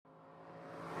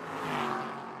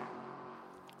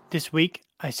This week,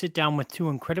 I sit down with two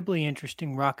incredibly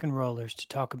interesting rock and rollers to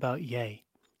talk about Ye,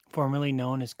 formerly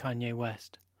known as Kanye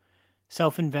West.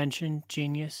 Self invention,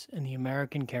 genius, and the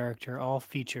American character all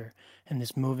feature in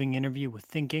this moving interview with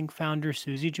Think Inc. founder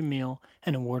Suzi Jamil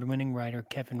and award winning writer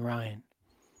Kevin Ryan.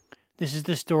 This is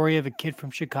the story of a kid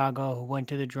from Chicago who went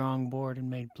to the drawing board and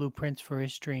made blueprints for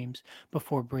his dreams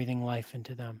before breathing life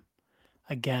into them.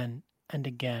 Again and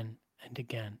again and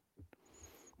again.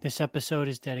 This episode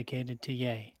is dedicated to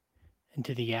Ye and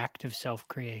to the act of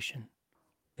self-creation.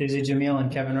 Suzi Jamil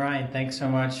and Kevin Ryan, thanks so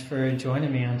much for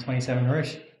joining me on 27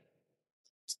 Rush.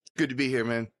 Good to be here,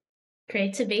 man.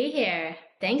 Great to be here.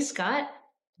 Thanks, Scott.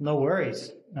 No worries.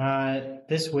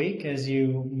 This week, as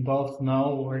you both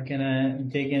know, we're going to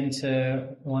dig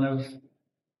into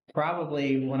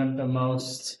probably one of the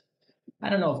most, I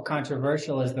don't know if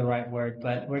controversial is the right word,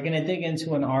 but we're going to dig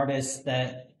into an artist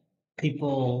that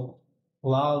people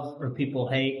love or people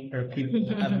hate or people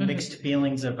have mixed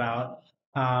feelings about.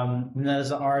 And that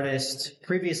is an artist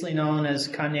previously known as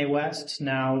Kanye West,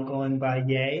 now going by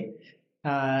Ye.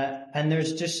 And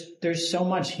there's so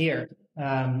much here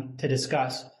to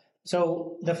discuss.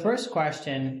 So the first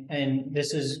question, and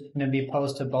this is going to be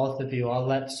posed to both of you, I'll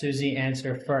let Suzi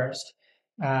answer first.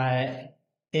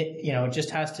 It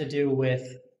just has to do with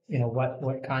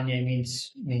what Kanye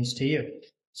means to you.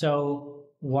 So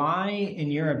why, in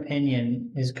your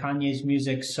opinion, is Kanye's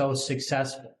music so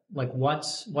successful? Like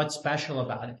what's special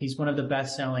about it? He's one of the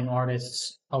best-selling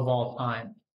artists of all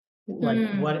time. Like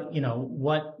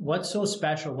what's so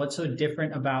special? What's so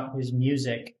different about his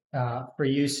music for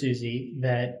you, Suzi,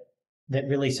 that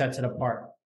really sets it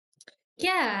apart?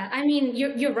 Yeah, I mean,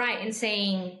 you're right in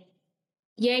saying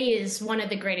Ye is one of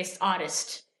the greatest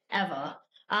artists ever.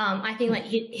 I think like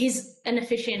he's an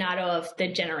aficionado of the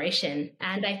generation,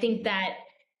 and I think that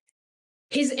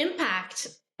his impact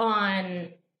on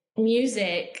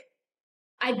music,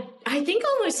 I think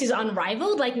almost is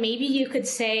unrivaled. Like maybe you could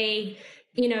say,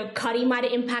 Cudi might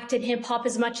have impacted hip hop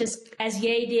as much as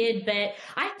Ye did, but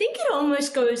I think it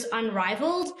almost goes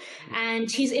unrivaled. And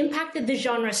he's impacted the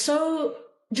genre so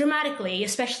dramatically,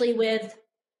 especially with,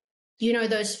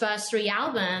 those first three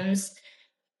albums.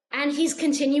 And he's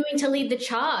continuing to lead the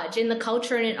charge in the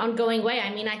culture in an ongoing way.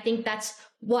 I mean, I think that's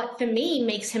what, for me,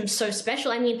 makes him so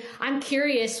special. I mean, I'm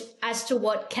curious as to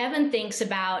what Kevin thinks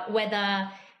about whether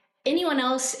anyone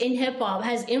else in hip hop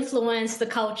has influenced the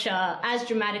culture as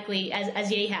dramatically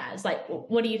as Ye has. Like,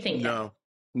 what do you think? No,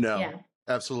 yeah.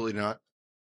 Absolutely not.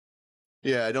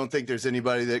 Yeah, I don't think there's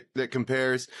anybody that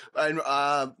compares. And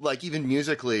like even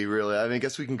musically, really. I mean, I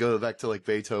guess we can go back to like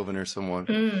Beethoven or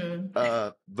someone.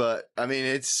 But I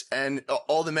mean, and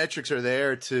all the metrics are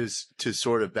there to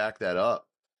sort of back that up.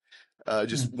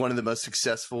 Just one of the most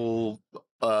successful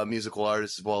musical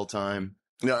artists of all time.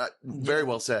 Very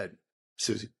well said,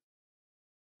 Suzi.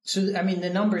 So, I mean, the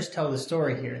numbers tell the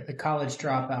story here. The College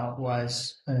Dropout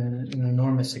was an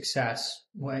enormous success,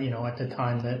 at the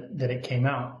time that it came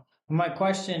out. My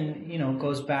question,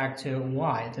 goes back to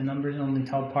why. The numbers only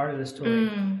tell part of the story.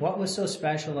 What was so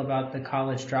special about The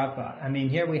College Dropout? I mean,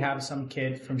 here we have some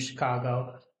kid from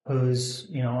Chicago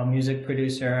who's, a music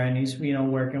producer, and he's,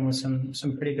 working with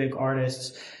some pretty big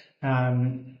artists.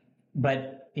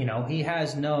 But, he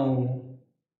has no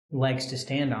legs to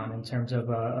stand on in terms of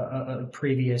a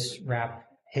previous rap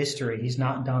history. He's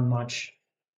not done much,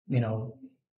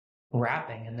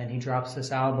 rapping, and then he drops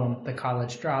this album, The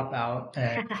College Dropout,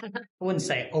 and I wouldn't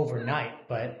say overnight,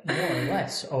 but more or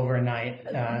less overnight.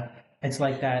 It's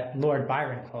like that Lord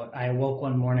Byron quote, "I awoke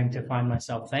one morning to find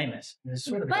myself famous." It's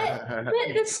sort of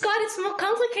but Scott, it's more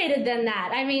complicated than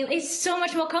that. I mean, it's so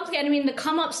much more complicated. I mean, the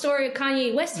come up story of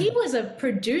Kanye West, he was a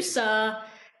producer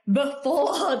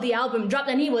before the album dropped,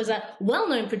 and he was a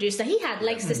well-known producer. He had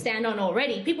legs to stand on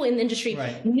already. People in the industry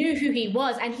knew who he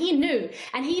was, and he knew.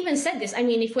 And he even said this. I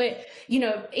mean, if we're,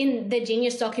 in the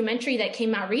Genius documentary that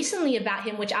came out recently about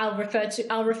him, which I'll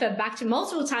refer back to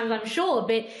multiple times, I'm sure.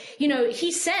 But,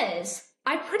 he says,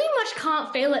 I pretty much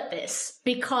can't fail at this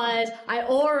because I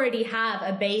already have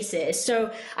a basis.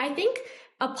 So I think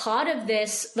a part of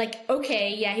this, like,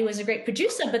 okay, yeah, he was a great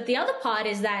producer, but the other part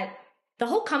is that the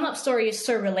whole come up story is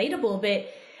so relatable. But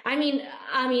I mean,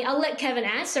 I'll let Kevin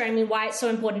answer. I mean, why it's so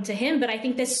important to him. But I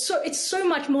think it's so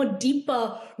much more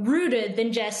deeper rooted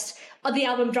than just the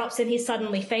album drops and he's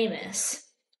suddenly famous.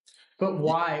 But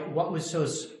why? What was so?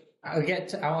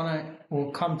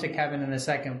 We'll come to Kevin in a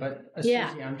second. But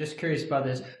Suzi, I'm just curious about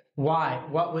this. Why?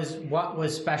 What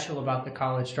was special about The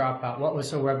College Dropout? What was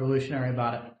so revolutionary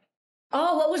about it?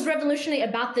 Oh, what was revolutionary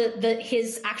about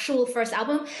his actual first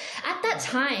album? At that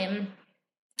time,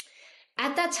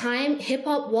 at that time, hip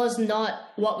hop was not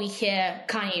what we hear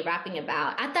Kanye rapping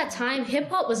about. At that time, hip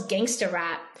hop was gangster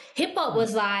rap. Hip hop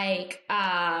was like,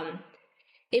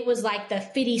 it was like the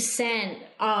 50 Cent,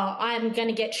 I'm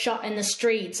gonna get shot in the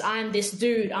streets. I'm this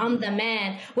dude. I'm the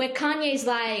man. Where Kanye's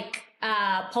like,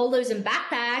 polos and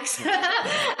backpacks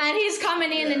and he's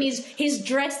coming in and he's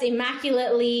dressed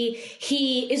immaculately.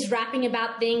 He is rapping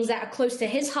about things that are close to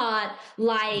his heart,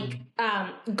 like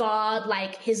God,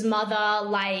 like his mother,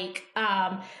 like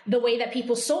the way that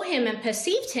people saw him and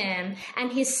perceived him,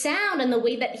 and his sound and the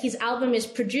way that his album is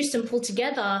produced and pulled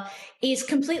together is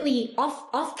completely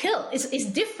off kill. Is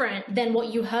different than what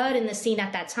you heard in the scene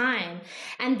at that time.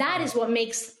 And that is what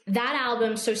makes that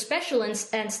album so special and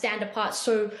stand apart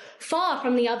so far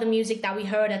from the other music that we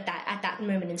heard at that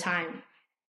moment in time.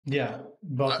 Yeah.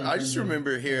 I just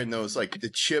remember hearing those, like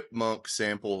the chipmunk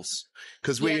samples,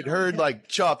 because we had heard like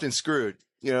Chopped and Screwed,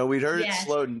 you know, we'd heard it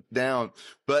slowed down,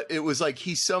 but it was like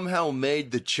he somehow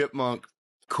made the chipmunk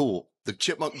cool. The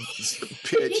chipmunk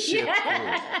pitch shit cool.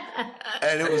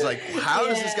 And it was like, how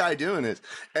is this guy doing this?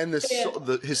 And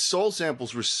his soul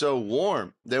samples were so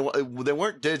warm. They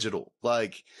weren't digital,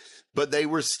 like, but they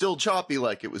were still choppy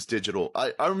like it was digital.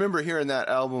 I remember hearing that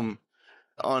album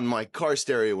on my car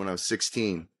stereo when I was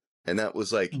 16. And that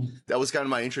was like, that was kind of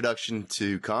my introduction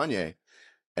to Kanye.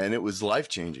 And it was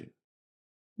life-changing.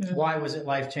 Why was it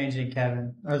life-changing,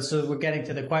 Kevin? So we're getting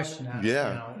to the question now.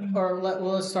 Yeah. You know? Or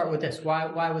let's start with this.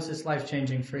 Why was this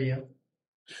life-changing for you?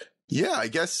 Yeah, I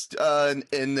guess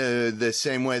in the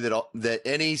same way that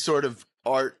any sort of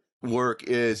art work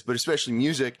is, but especially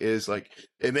music is, like,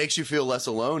 it makes you feel less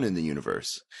alone in the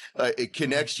universe. It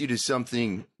connects you to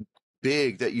something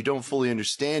big that you don't fully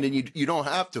understand, and you don't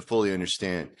have to fully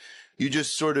understand. You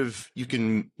just sort of, you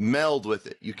can meld with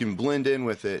it. You can blend in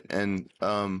with it, and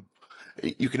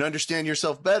you can understand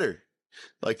yourself better.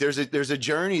 Like there's a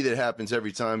journey that happens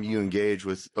every time you engage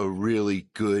with a really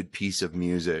good piece of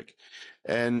music.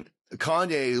 And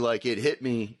Kanye, like, it hit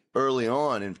me early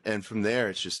on, and from there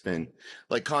it's just been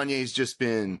like, Kanye's just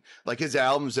been like, his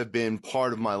albums have been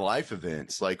part of my life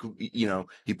events. Like, you know,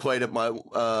 he played at my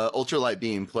Ultralight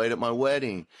Beam, played at my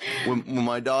wedding when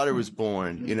my daughter was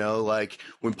born. You know, like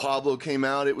when Pablo came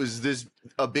out, it was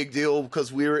a big deal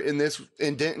because we were in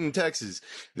Denton, Texas.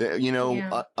 You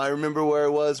know, I remember where I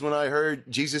was when I heard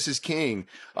Jesus is King.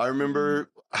 I remember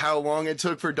how long it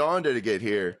took for Donda to get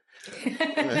here.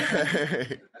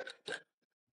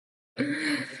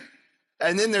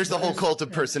 And then there's the whole cult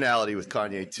of personality with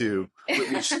Kanye too,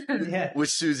 which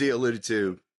Suzi alluded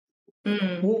to.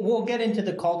 We'll get into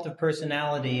the cult of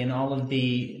personality and all of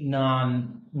the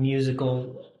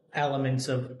non-musical elements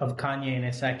of Kanye in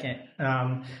a second.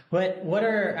 But what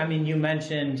are, I mean, you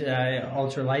mentioned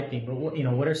Ultra Light Beam, but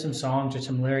what are some songs or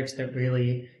some lyrics that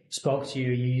really spoke to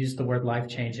you? You used the word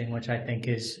life-changing, which I think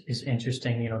is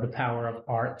interesting. You know, the power of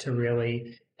art to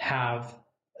really have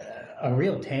a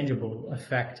real tangible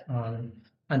effect on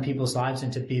people's lives,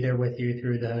 and to be there with you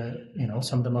through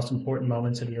some of the most important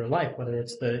moments of your life, whether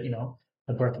it's the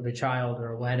birth of a child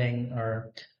or a wedding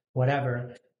or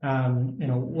whatever.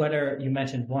 You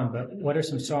mentioned one, but what are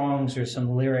some songs or some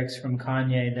lyrics from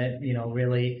Kanye that,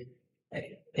 really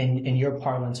in your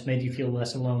parlance made you feel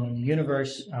less alone in the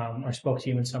universe, or spoke to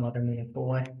you in some other meaningful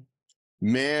way?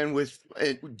 Man, with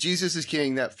Jesus is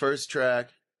King, that first track,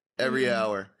 every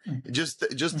hour, just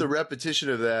the repetition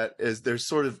of that, is there's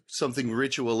sort of something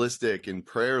ritualistic and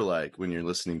prayer-like when you're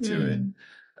listening to it.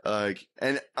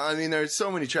 And I mean, there's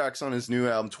so many tracks on his new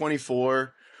album.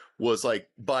 24 was like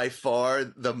by far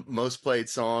the most played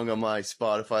song on my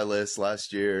Spotify list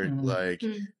last year.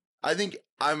 I think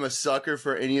I'm a sucker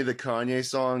for any of the Kanye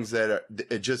songs that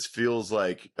it just feels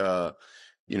like,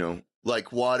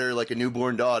 like water, like a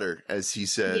newborn daughter, as he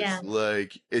says. Yeah.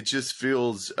 Like, it just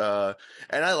feels, and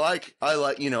I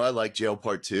like Jail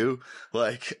Part 2.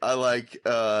 Like, I like,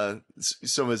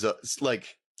 some of his,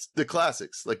 like, the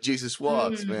classics, like Jesus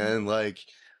Walks, man. Like,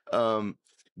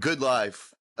 Good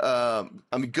Life.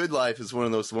 Good Life is one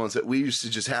of those ones that we used to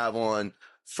just have on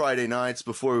Friday nights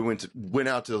before we went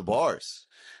out to the bars.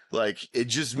 Like, it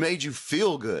just made you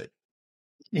feel good.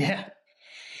 Yeah.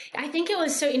 I think it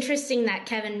was so interesting that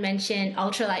Kevin mentioned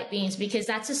Ultralight Beams, because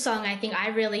that's a song I think I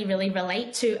really, really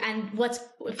relate to. And what's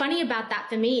funny about that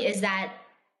for me is that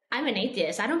I'm an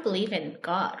atheist. I don't believe in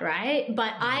God, right?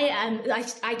 But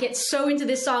I get so into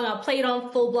this song. I'll play it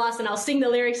on full blast and I'll sing the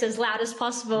lyrics as loud as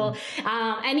possible.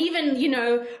 And even,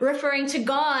 referring to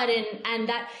God and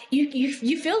that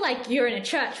you feel like you're in a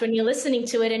church when you're listening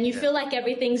to it, and you feel like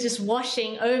everything's just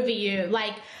washing over you.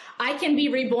 Like, I can be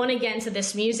reborn again to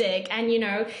this music. And,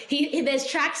 there's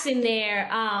tracks in there,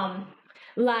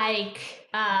 like,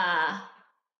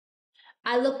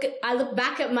 I look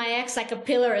back at my ex like a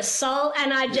pillar of salt,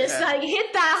 and I just like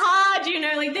hit that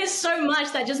hard, like there's so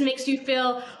much that just makes you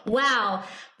feel, wow,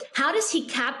 how does he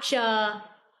capture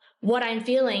what I'm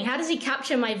feeling? How does he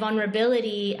capture my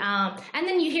vulnerability? And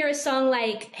then you hear a song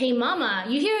like Hey Mama,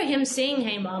 you hear him sing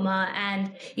Hey Mama,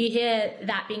 and you hear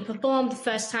that being performed the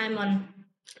first time on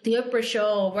the Oprah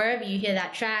show or wherever you hear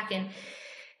that track. And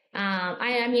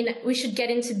I mean, we should get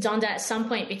into Donda at some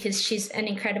point because she's an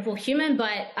incredible human,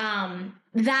 but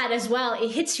that as well, it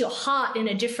hits your heart in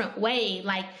a different way.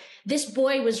 Like, this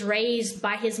boy was raised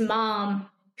by his mom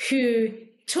who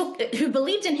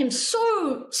believed in him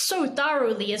so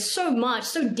thoroughly and so much,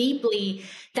 so deeply,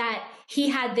 that he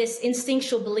had this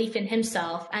instinctual belief in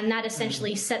himself, and that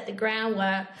essentially set the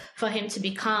groundwork for him to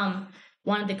become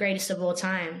one of the greatest of all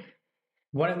time.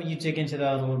 Why don't you dig into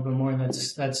that a little bit more?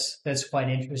 That's quite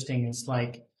interesting. It's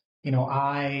like, I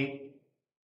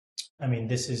mean,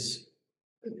 this is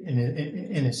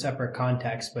in a separate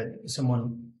context, but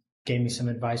someone gave me some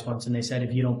advice once, and they said,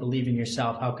 if you don't believe in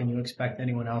yourself, how can you expect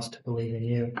anyone else to believe in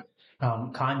you?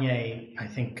 Kanye, I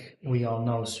think we all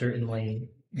know, certainly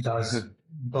does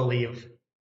believe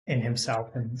in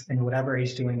himself and whatever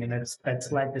he's doing, and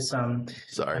that's led to some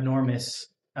enormous.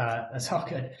 That's all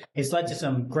good. It's led to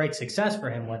some great success for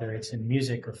him, whether it's in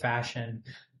music or fashion,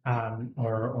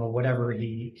 or whatever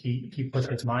he puts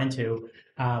his mind to.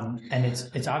 And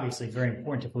it's obviously very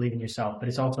important to believe in yourself, but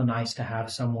it's also nice to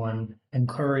have someone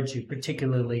encourage you,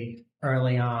 particularly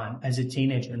early on as a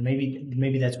teenager. And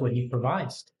maybe that's what he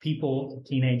provides to people,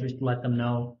 teenagers, to let them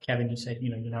know. Kevin, you said,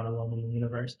 you're not alone in the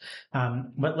universe.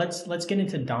 But let's get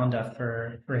into Donda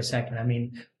for a second. I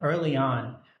mean, early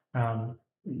on,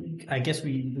 I guess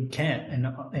we can't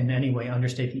in any way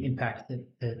understate the impact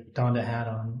that Donda had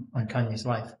on Kanye's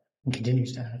life and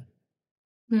continues to have.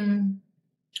 Mm.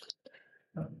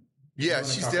 Yeah,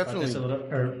 she's definitely.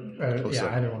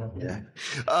 I don't want to.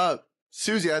 Yeah.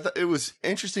 Suzi, I thought it was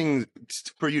interesting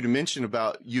for you to mention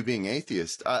about you being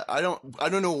atheist. I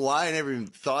don't know why I never even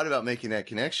thought about making that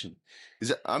connection.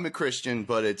 I'm a Christian,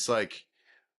 but it's like,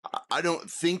 I don't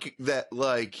think that,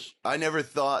 like, I never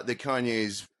thought that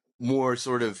Kanye's more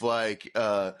sort of like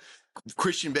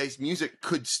Christian-based music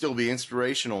could still be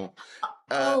inspirational.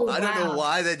 Wow. I don't know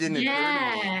why that didn't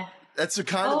occur to me. That's a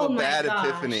kind of a bad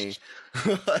epiphany.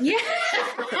 Yeah.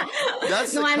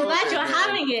 That's no, I'm glad you're man.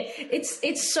 having it.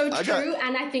 It's so true.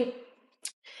 And I think,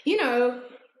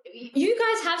 you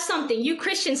guys have something, you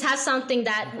Christians have something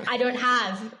that I don't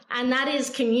have, and that is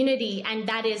community, and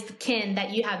that is the kin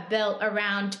that you have built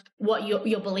around what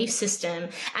your belief system.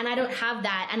 And I don't have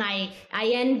that, and I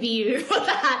envy you for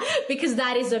that, because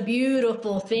that is a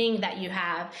beautiful thing that you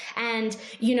have. And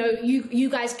you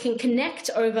guys can connect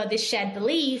over this shared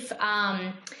belief.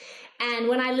 And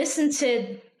when I listen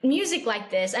to music like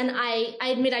this, and I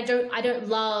admit I didn't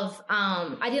love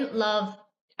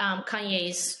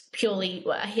Kanye's purely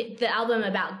the album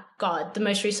about God, the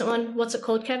most recent one. What's it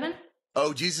called, Kevin?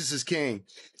 Oh, Jesus is King.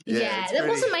 Yeah, that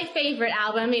wasn't my favorite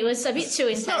album. It was a bit too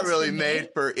intense. It's not really made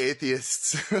for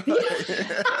atheists.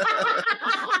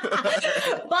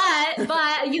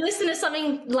 But you listen to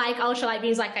something like Ultralight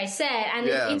Beams, like I said, and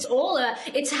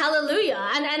it's hallelujah,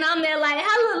 and I'm there like,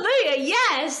 hallelujah,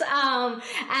 yes,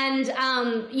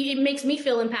 it makes me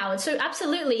feel empowered. So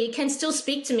absolutely, it can still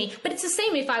speak to me. But it's the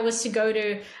same if I was to go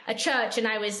to a church and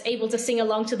I was able to sing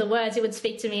along to the words, it would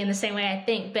speak to me in the same way, I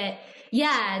think. But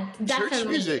yeah, definitely. Church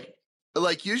music.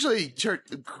 Like, usually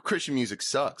Christian music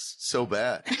sucks so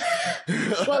bad.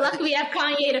 Well, luckily we have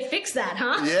Kanye to fix that,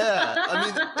 huh? Yeah. I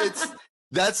mean,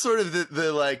 that's sort of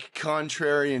the like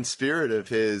contrarian spirit of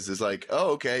his, is like,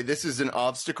 oh, okay, this is an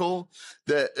obstacle,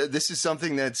 that this is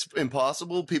something that's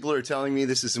impossible. People are telling me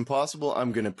this is impossible.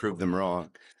 I'm going to prove them wrong.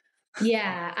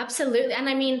 Yeah, absolutely. And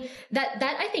I mean, that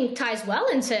I think ties well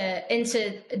into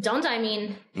Donda. I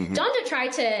mean, Donda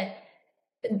tried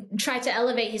to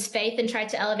elevate his faith and tried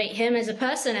to elevate him as a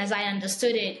person, as I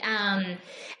understood it,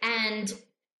 and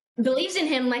believes in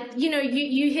him. Like, you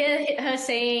hear her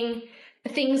saying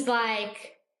things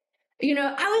like,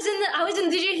 I was in,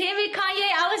 did you hear me,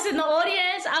 Kanye? I was in the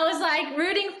audience. I was like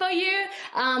rooting for you.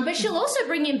 But she'll also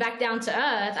bring him back down to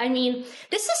earth. I mean,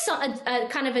 this is a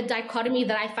kind of a dichotomy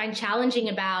that I find challenging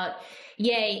about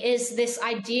Ye, is this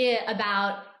idea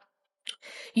about,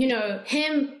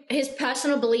 his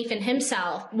personal belief in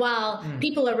himself, while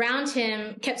people around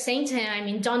him kept saying to him, I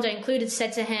mean, Donda included,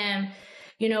 said to him,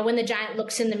 when the giant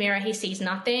looks in the mirror, he sees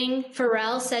nothing.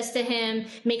 Pharrell says to him,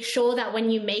 make sure that when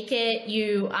you make it,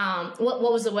 you, what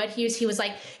was the word he used? He was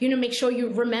like, make sure you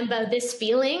remember this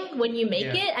feeling when you make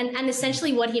it. And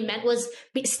essentially what he meant was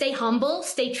stay humble,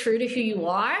 stay true to who you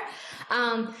are.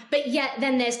 But yet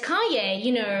then there's Kanye,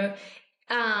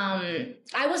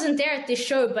 I wasn't there at this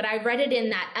show, but I read it in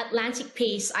that Atlantic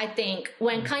piece, I think,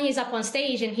 when Kanye's up on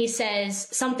stage and he says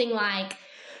something like,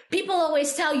 people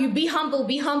always tell you, be humble,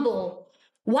 be humble.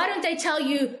 Why don't they tell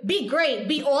you, be great,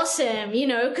 be awesome, you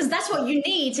know, because that's what you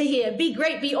need to hear, be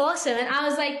great, be awesome. And I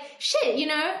was like, shit, you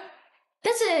know,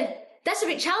 that's a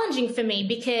bit challenging for me,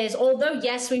 because although,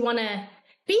 yes, we want to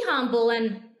be humble,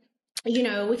 and you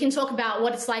know, we can talk about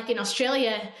what it's like in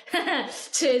Australia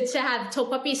to have tall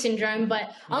poppy syndrome,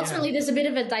 but ultimately there's a bit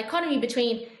of a dichotomy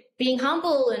between being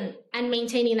humble and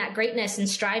maintaining that greatness and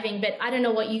striving. But I don't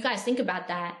know what you guys think about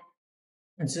that.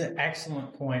 It's an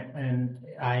excellent point, and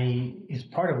it's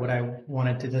part of what I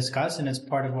wanted to discuss, and it's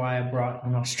part of why I brought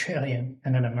an Australian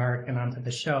and an American onto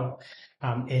the show,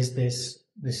 is this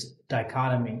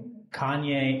dichotomy.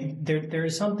 Kanye, there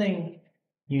is something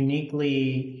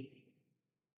uniquely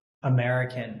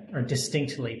American, or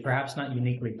distinctly, perhaps not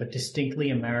uniquely, but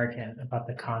distinctly American about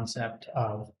the concept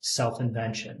of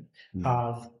self-invention,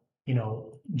 of, you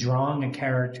know, drawing a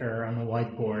character on the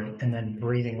whiteboard and then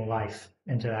breathing life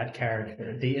into that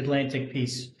character. The Atlantic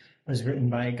piece was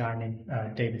written by a guy named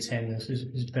David Samuels,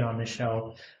 who's been on the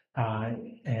show,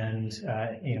 and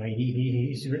you know,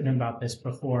 he's written about this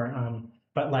before.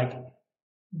 But like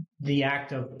the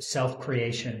act of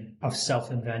self-creation, of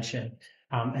self-invention,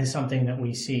 is something that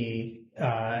we see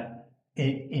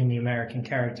in the American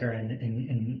character and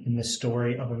in the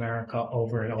story of America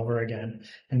over and over again.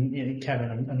 And you know,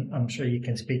 Kevin, I'm sure you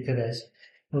can speak to this.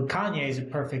 Well, Kanye is a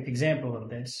perfect example of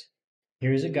this.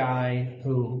 Here's a guy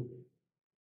who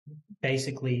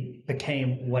basically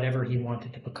became whatever he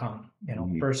wanted to become. You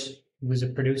know, first he was a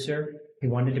producer. He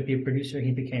wanted to be a producer.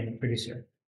 He became a producer.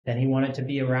 Then he wanted to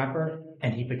be a rapper,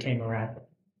 and he became a rapper.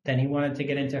 Then he wanted to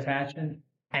get into fashion,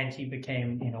 and he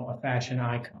became, you know, a fashion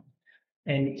icon.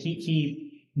 And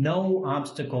he no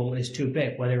obstacle is too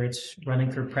big, whether it's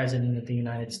running for president of the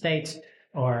United States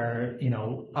or, you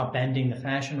know, upending the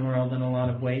fashion world in a lot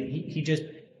of ways.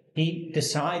 He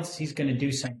decides he's going to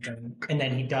do something, and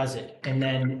then he does it. And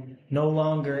then no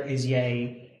longer is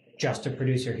Ye just a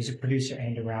producer. He's a producer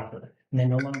and a rapper. And then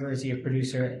no longer is he a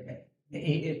producer.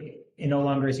 No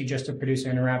longer is he just a producer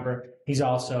and a rapper. He's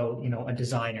also, you know, a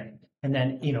designer. And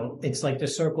then, you know, it's like the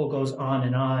circle goes on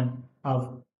and on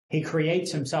of he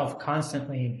creates himself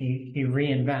constantly, and he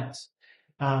reinvents.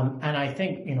 And I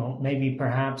think, you know, maybe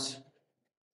perhaps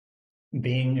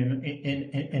being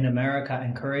in America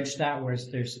encouraged that,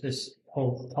 whereas there's this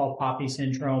whole tall poppy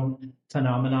syndrome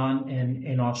phenomenon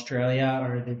in Australia,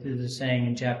 or there's a saying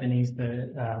in Japanese,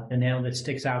 the nail that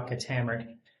sticks out gets hammered,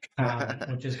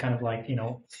 which is kind of like, you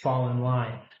know, fall in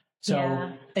line.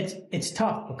 So it's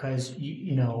tough because,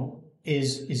 you know,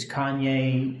 is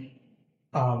Kanye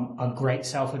a great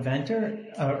self-inventor,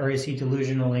 or is he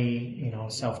delusionally, you know,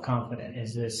 self-confident?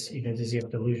 Is this, you know, does he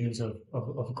have delusions of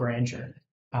grandeur?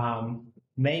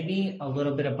 Maybe a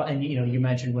little bit of, and you know, you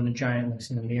mentioned when a giant looks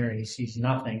in the mirror, he sees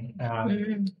nothing.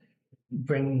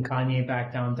 Bringing Kanye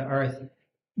back down to earth.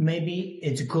 Maybe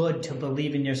it's good to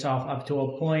believe in yourself up to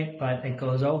a point, but it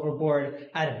goes overboard.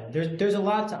 I don't know. There's a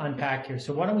lot to unpack here.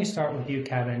 So why don't we start with you,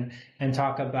 Kevin, and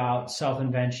talk about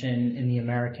self-invention in the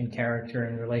American character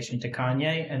in relation to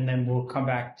Kanye, and then we'll come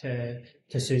back to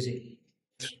Suzi.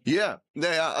 Yeah,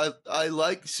 I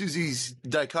like Suzi's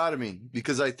dichotomy,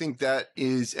 because I think that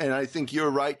is, and I think you're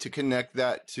right to connect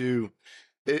that to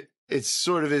it. It's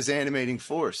sort of his animating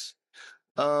force.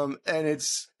 And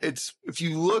it's if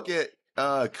you look at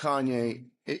Kanye,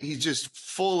 he's just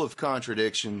full of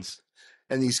contradictions,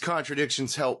 and these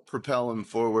contradictions help propel him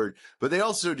forward, but they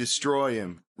also destroy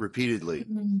him repeatedly.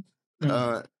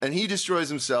 And he destroys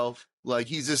himself like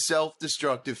he's a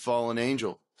self-destructive fallen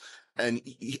angel. And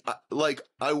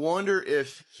I wonder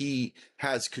if he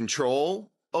has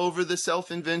control over the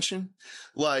self-invention.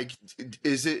 Like,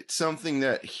 is it something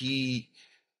that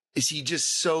is he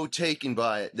just so taken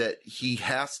by it that he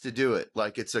has to do it?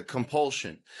 Like it's a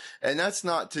compulsion. And that's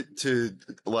not to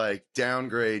like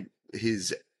downgrade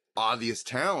his obvious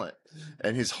talent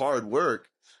and his hard work.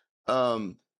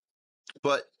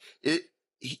 But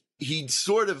he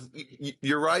sort of,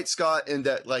 you're right, Scott, in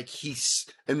that like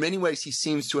in many ways, he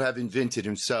seems to have invented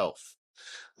himself.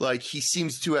 Like he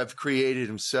seems to have created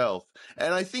himself.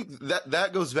 And I think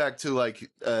that goes back to like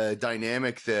a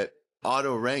dynamic that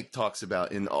Otto Rank talks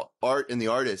about in Art and the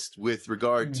Artist, with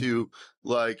regard to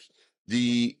like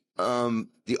the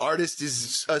artist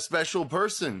is a special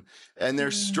person, and they're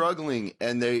struggling,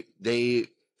 and they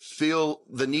feel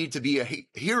the need to be a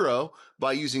hero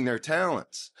by using their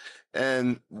talents.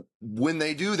 And when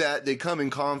they do that, they come in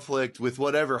conflict with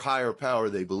whatever higher power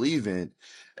they believe in.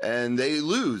 and they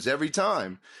lose every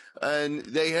time. And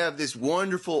they have this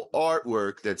wonderful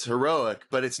artwork that's heroic,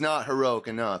 but it's not heroic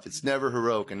enough. It's never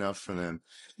heroic enough for them.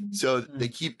 So they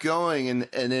keep going,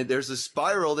 and there's a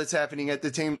spiral that's happening at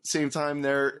the same time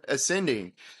they're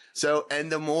ascending. So,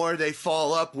 and the more they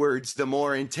fall upwards, the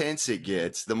more intense it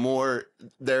gets, the more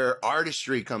their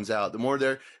artistry comes out, the more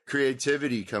their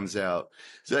creativity comes out.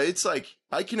 So it's like,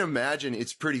 I can imagine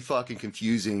it's pretty fucking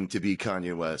confusing to be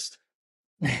Kanye West.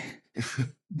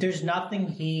 There's nothing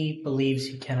he believes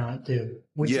he cannot do,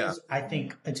 which is, I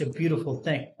think, it's a beautiful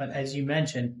thing. But as you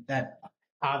mentioned, that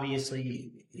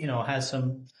obviously, has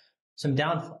some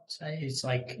downfalls. It's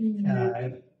like,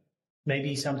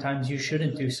 maybe sometimes you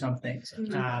shouldn't do some things.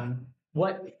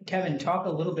 Kevin, talk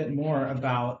a little bit more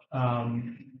about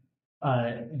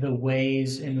the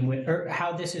ways in which, or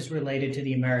how this is related to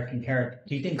the American character.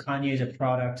 Do you think Kanye is a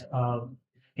product of,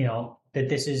 that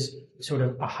this is sort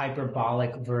of a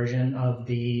hyperbolic version of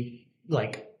the,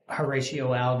 like,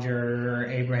 Horatio Alger,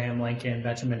 Abraham Lincoln,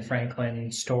 Benjamin Franklin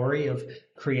story of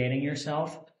creating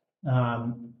yourself?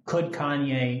 Could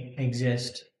Kanye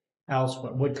exist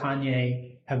elsewhere? Would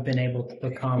Kanye have been able to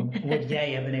become, would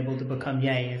Ye have been able to become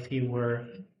Ye if he were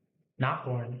not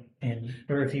born in,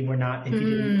 or if he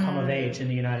didn't come of age in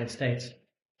the United States?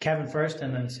 Kevin first,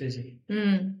 and then Suzi.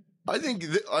 I think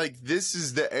this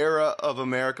is the era of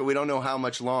America. We don't know how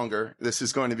much longer this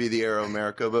is going to be the era of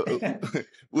America, but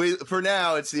for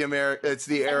now it's the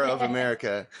era of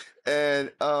America. And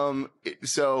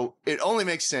so it only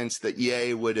makes sense that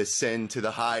Ye would ascend to the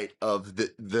height of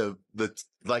the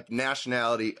like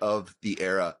nationality of the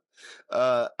era.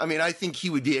 I mean, I think he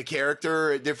would be a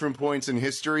character at different points in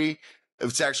history.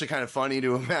 It's actually kind of funny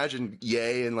to imagine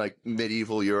Ye in like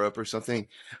medieval Europe or something.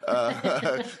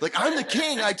 Like, I'm the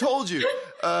king, I told you.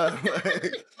 But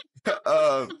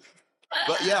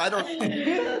yeah,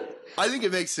 I think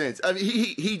it makes sense. I mean,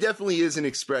 he definitely is an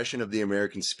expression of the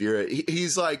American spirit.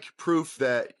 He's like proof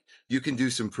that you can do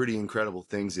some pretty incredible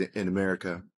things in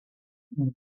America.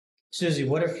 Suzi,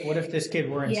 what if this kid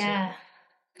were in? Yeah.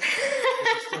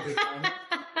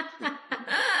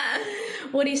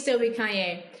 Would he still be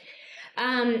Kanye?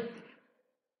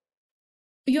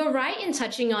 You're right in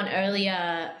touching on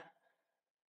earlier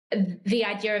the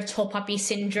idea of tall puppy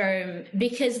syndrome,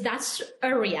 because that's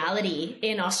a reality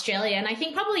in Australia, and I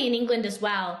think probably in England as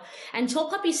well. And tall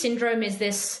puppy syndrome is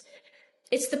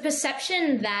it's the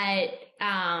perception that,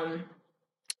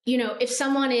 if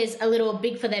someone is a little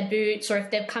big for their boots, or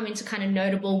if they've come into kind of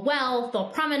notable wealth or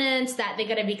prominence, that they're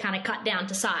going to be kind of cut down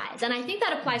to size. And I think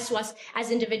that applies to us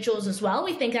as individuals as well.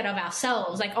 We think that of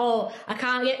ourselves, like, oh, I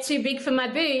can't get too big for my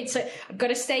boots, so I've got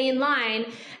to stay in line.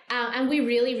 And we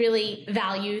really, really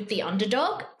value the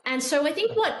underdog. And so I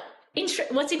think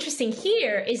what's interesting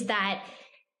here is that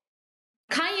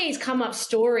Kanye's come up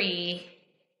story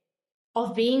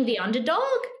of being the underdog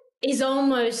is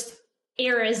almost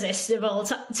irresistible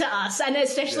to us, and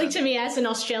especially to me as an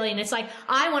Australian. It's like,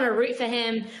 I want to root for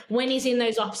him when he's in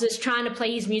those offices trying to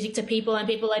play his music to people and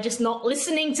people are just not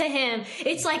listening to him.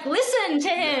 It's like, listen to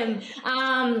him.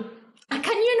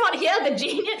 Can you not hear the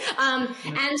genius?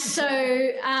 And so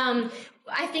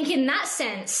I think in that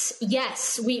sense,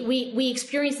 yes, we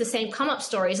experience the same come up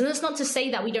stories. And that's not to say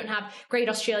that we don't have great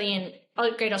Australian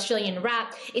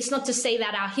rap. It's not to say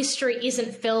that our history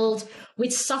isn't filled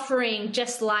with suffering,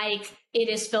 just like it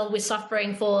is filled with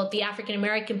suffering for the African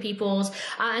American peoples.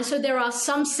 And so there are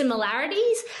some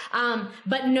similarities,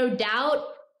 but no doubt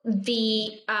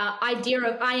the idea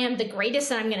of I am the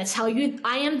greatest and I'm going to tell you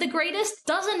I am the greatest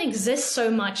doesn't exist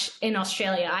so much in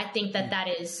Australia. I think that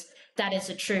is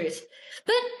the truth.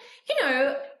 But,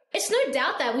 it's no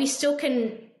doubt that we still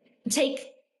can take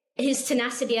his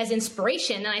tenacity as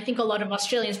inspiration, and I think a lot of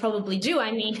Australians probably do.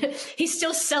 I mean, he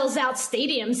still sells out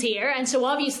stadiums here, and so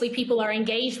obviously people are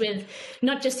engaged with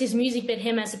not just his music, but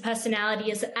him as a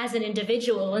personality, as an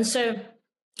individual. And so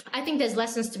I think there's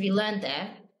lessons to be learned there.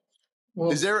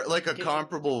 Well, is there like a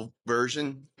comparable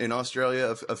version in Australia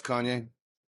of Kanye?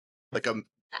 Like a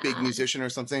big musician or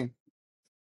something?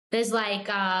 There's like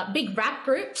big rap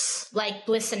groups like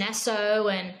Bliss and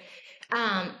Esso, and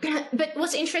but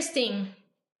what's interesting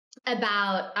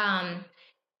about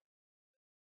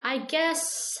I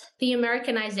guess the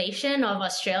Americanization of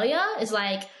Australia is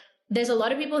like, there's a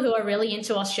lot of people who are really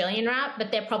into Australian rap,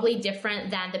 but they're probably different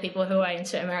than the people who are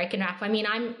into American rap. I mean,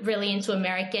 I'm really into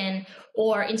American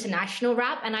or international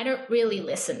rap, and I don't really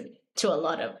listen to a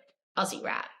lot of Aussie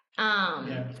rap.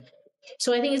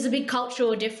 So I think there's a big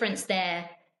cultural difference there.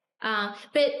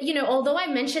 But, although I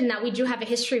mentioned that we do have a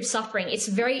history of suffering, it's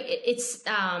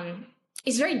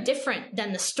is very different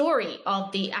than the story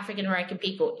of the African American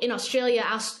people. In Australia,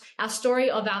 our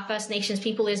story of our First Nations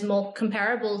people is more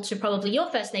comparable to probably your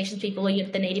First Nations people or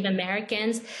the Native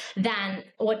Americans than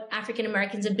what African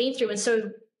Americans have been through. And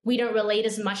so we don't relate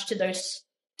as much to those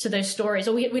stories,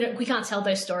 or we can't tell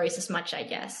those stories as much, I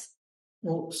guess.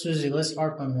 Well, Suzi, let's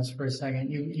harp on this for a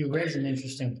second. You raised an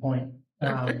interesting point,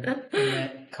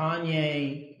 that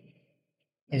Kanye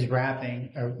is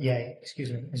rapping, or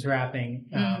is rapping.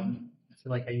 I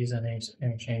feel like I use that name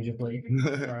interchangeably,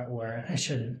 where I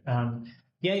shouldn't.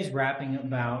 He's rapping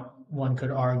about, one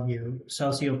could argue,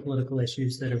 socio-political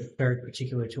issues that are very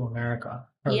particular to America.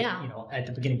 Or, at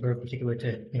the beginning, very particular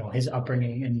to, his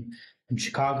upbringing in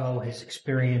Chicago, his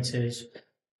experiences.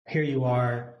 Here you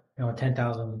are,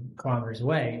 10,000 kilometers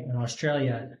away in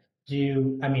Australia.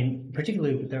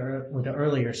 Particularly with the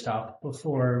earlier stuff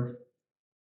before,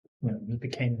 it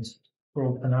became this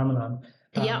world phenomenon.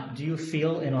 Do you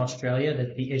feel in Australia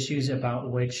that the issues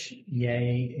about which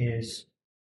Ye is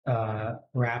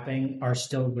rapping are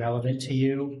still relevant to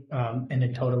you in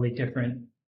a totally different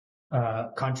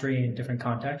country and different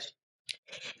context?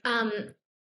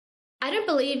 I don't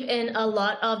believe in a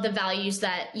lot of the values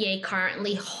that Ye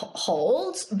currently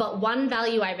holds, but one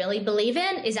value I really believe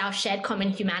in is our shared common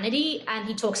humanity, and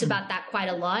he talks about that quite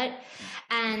a lot.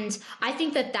 And I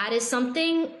think that is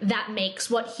something that makes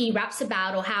what he raps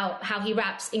about, or how he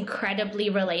raps,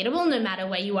 incredibly relatable no matter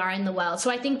where you are in the world.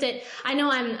 So I think that, I know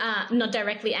I'm not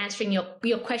directly answering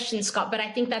your question, Scott, but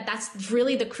I think that that's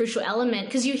really the crucial element,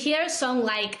 because you hear a song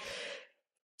like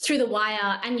Through the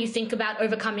Wire and you think about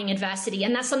overcoming adversity,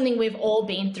 and that's something we've all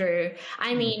been through.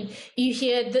 I mean, you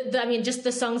hear just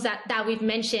the songs that we've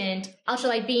mentioned,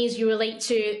 Ultralight Beams, you relate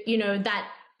to, that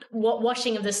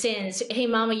washing of the sins. Hey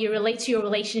Mama, you relate to your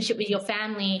relationship with your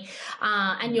family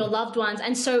and your loved ones.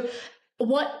 And so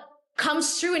what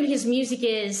comes through in his music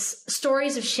is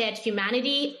stories of shared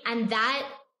humanity, and that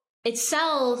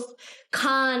itself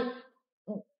can't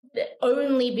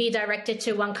only be directed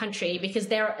to one country, because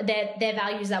they're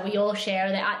values that we all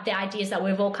share, the ideas that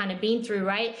we've all kind of been through,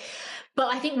 right?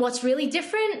 But I think what's really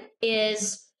different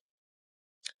is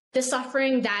the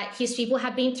suffering that his people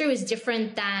have been through is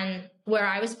different than where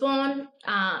I was born,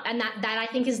 and that I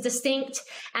think is distinct.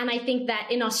 And I think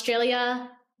that in Australia,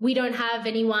 we don't have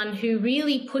anyone who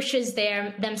really pushes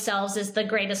themselves as the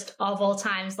greatest of all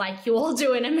times, like you all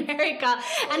do in America.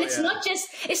 And it's not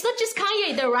just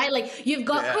Kanye though, right? Like you've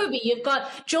got Kobe, you've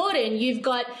got Jordan, you've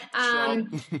got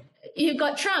you've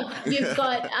got Trump, you've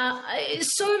got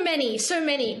so many.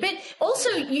 But also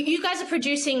you guys are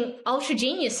producing ultra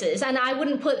geniuses, and I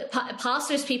wouldn't put past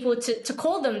those people to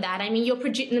call them that. I mean, you're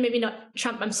producing, maybe not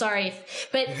Trump, I'm sorry,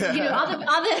 but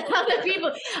other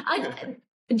people.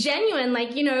 Genuine,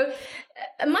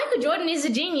 Michael Jordan is a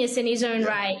genius in his own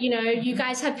right. You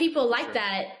guys have people like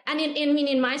that. And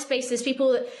in my space, there's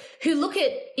people who look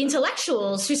at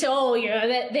intellectuals who say, oh,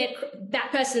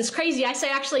 that person's crazy. I say,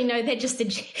 actually, no, they're just a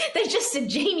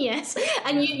genius.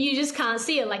 And you just can't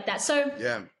see it like that. So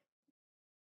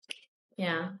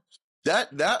yeah.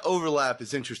 That overlap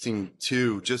is interesting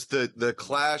too. Just the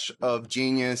clash of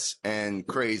genius and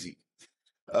crazy,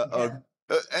 at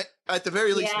the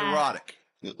very least, neurotic.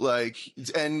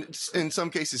 And in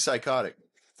some cases psychotic.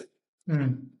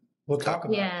 We'll talk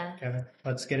about it, Kevin.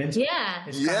 Let's get into it.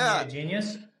 Is Kanye a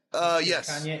genius?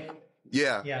 Yes. Kanye?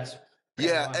 Yeah. Yes.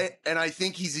 And I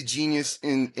think he's a genius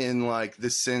in the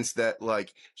sense that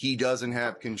he doesn't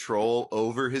have control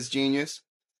over his genius.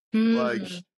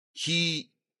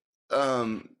 He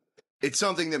it's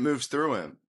something that moves through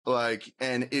him.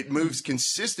 And it moves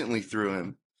consistently through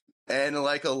him. And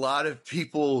like a lot of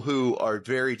people who are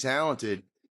very talented,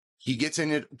 he gets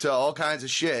into all kinds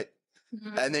of shit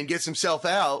and then gets himself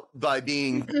out by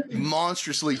being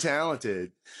monstrously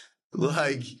talented.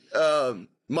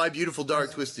 My Beautiful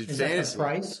Dark Twisted Fantasy. Is that the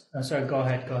price? Oh, sorry, go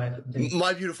ahead.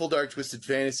 My Beautiful Dark Twisted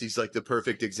Fantasy is the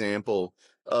perfect example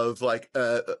of a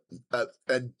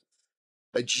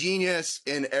genius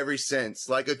in every sense,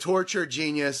 like a tortured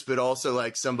genius, but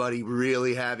also somebody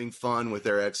really having fun with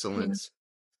their excellence.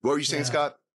 What were you saying,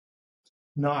 Scott?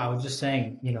 No, I was just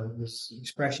saying, this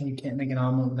expression, you can't make an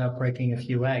omelet without breaking a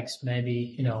few eggs.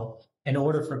 Maybe, in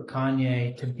order for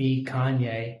Kanye to be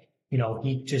Kanye,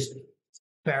 he just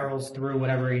barrels through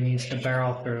whatever he needs to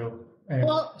barrel through.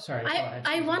 Well, sorry,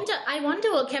 I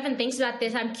wonder what Kevin thinks about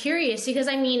this. I'm curious because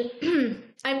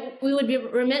we would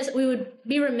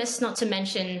be remiss not to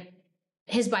mention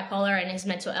his bipolar and his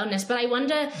mental illness. But I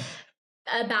wonder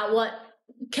about what,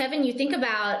 Kevin, you think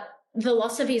about the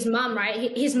loss of his mom,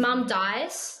 right? His mom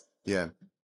dies. Yeah.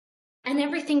 And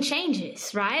everything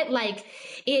changes, right?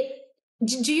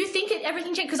 do you think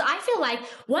everything changed? Because I feel like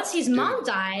once his mom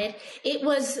died, it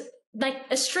was like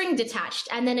a string detached,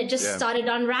 and then it just started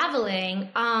unraveling.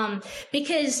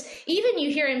 Because even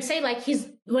you hear him say, like,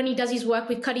 when he does his work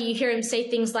with Cuddy, you hear him say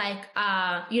things like,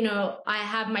 you know, I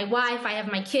have my wife, I have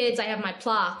my kids, I have my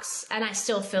plaques, and I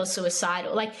still feel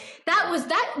suicidal. Like,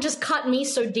 that just cut me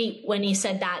so deep when he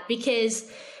said that,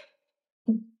 because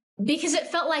it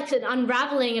felt like an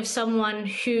unraveling of someone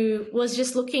who was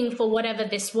just looking for whatever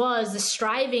this was, the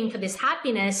striving for this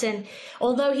happiness. And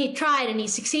although he tried and he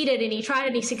succeeded and he tried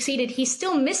and he succeeded, he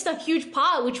still missed a huge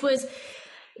part, which was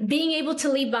being able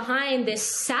to leave behind this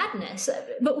sadness.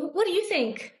 But what do you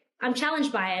think? I'm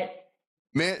challenged by it.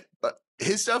 Man,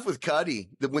 his stuff with Cuddy,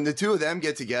 when the two of them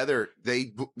get together,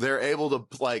 they're able to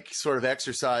like sort of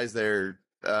exercise their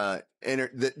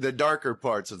the darker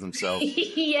parts of themselves.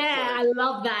 Yeah, I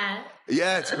love that.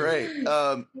 Yeah, it's great.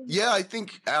 Yeah, I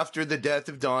think after the death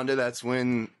of Donda, that's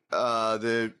when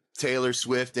the Taylor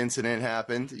Swift incident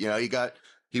happened. You know,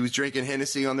 he was drinking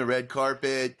Hennessy on the red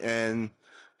carpet and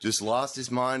just lost his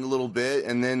mind a little bit,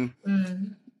 and then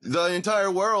the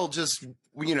entire world just,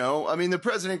 you know, I mean, the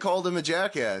president called him a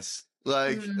jackass.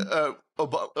 Like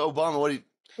Obama,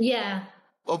 Yeah.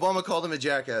 Obama called him a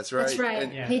jackass, right? That's right.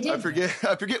 And He did. I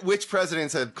forget which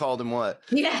presidents have called him what.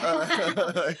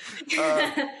 Yeah.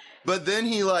 But then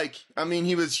he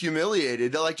was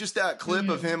humiliated. Like just that clip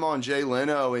of him on Jay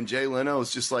Leno, and Jay Leno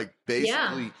was just like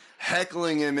basically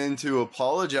heckling him into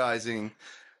apologizing.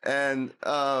 And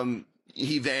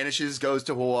he vanishes, goes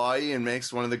to Hawaii, and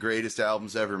makes one of the greatest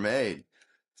albums ever made.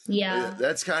 Yeah.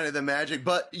 That's kind of the magic.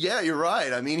 But yeah, you're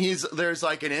right. I mean, there's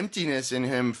like an emptiness in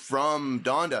him from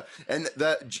Donda. And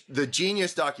the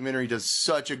Genius documentary does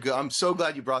such a good, I'm so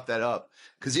glad you brought that up,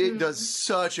 because it does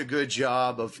such a good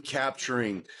job of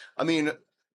capturing, I mean,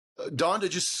 Donda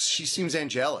she seems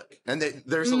angelic. And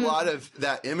there's a lot of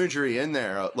that imagery in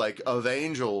there, like of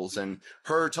angels and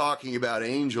her talking about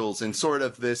angels and sort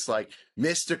of this like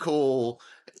mystical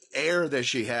air that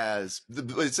she has.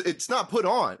 It's not put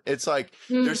on. It's like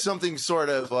there's something sort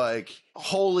of like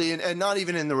holy and not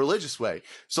even in the religious way,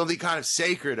 something kind of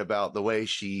sacred about the way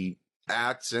she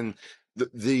acts and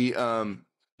the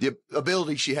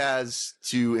ability she has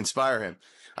to inspire him.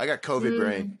 I got COVID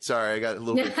brain. Sorry, I got a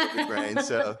little bit of COVID brain.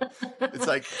 So it's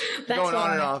like going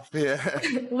on and off. Yeah.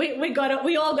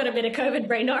 We all got a bit of COVID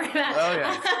brain, don't worry about it. Oh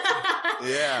yeah.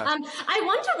 Yeah. I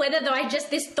wonder whether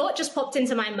this thought just popped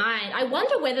into my mind. I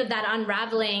wonder whether that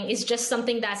unraveling is just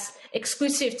something that's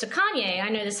exclusive to Kanye. I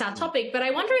know this is our topic, but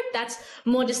I wonder if that's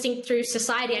more distinct through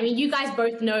society. I mean, you guys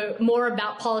both know more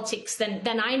about politics than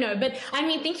I know, but I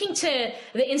mean, thinking to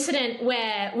the incident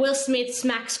where Will Smith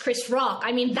smacks Chris Rock,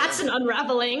 I mean, that's an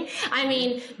unraveling. I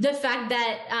mean, the fact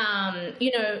that,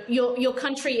 you know, your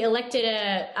country elected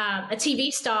a TV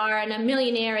star and a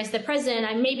millionaire as the president,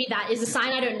 and maybe that is a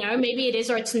sign. I don't know. Maybe it is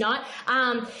or it's not.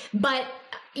 But,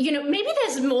 you know, maybe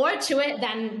there's more to it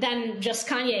than just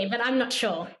Kanye, but I'm not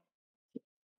sure.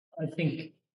 I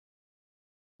think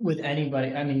with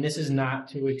anybody, I mean, this is not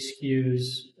to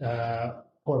excuse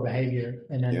poor behavior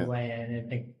in any way, and I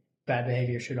think bad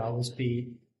behavior should always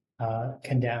be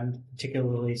condemned,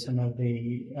 particularly some of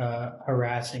the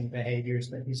harassing behaviors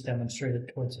that he's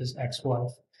demonstrated towards his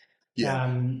ex-wife.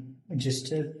 Yeah. Just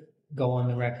to go on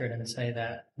the record and say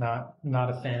that, not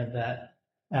a fan of that.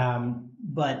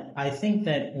 But I think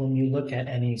that when you look at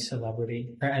any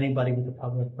celebrity or anybody with a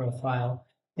public profile,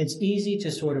 it's easy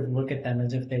to sort of look at them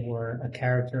as if they were a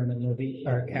character in a movie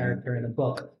or a character in a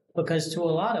book, because to a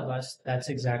lot of us, that's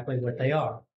exactly what they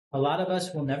are. A lot of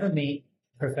us will never meet,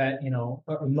 or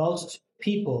most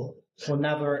people will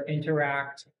never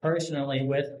interact personally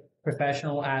with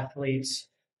professional athletes,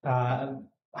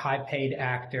 high-paid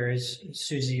actors.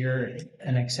 Suzi, you're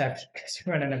an exception because you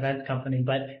run an event company,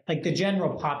 but like the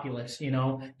general populace, you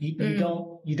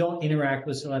don't interact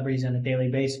with celebrities on a daily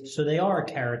basis. So they are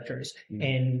characters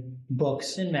in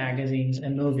books and magazines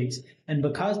and movies. And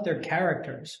because they're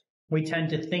characters, we tend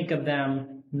to think of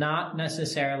them not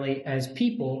necessarily as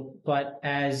people, but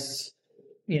as,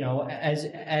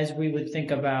 as we would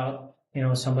think about,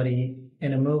 somebody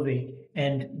in a movie.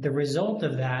 And the result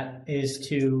of that is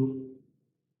to,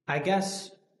 I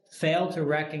guess, fail to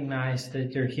recognize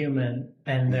that they're human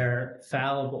and they're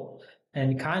fallible.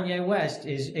 And Kanye West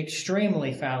is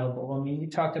extremely fallible. I mean, you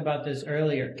talked about this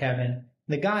earlier, Kevin.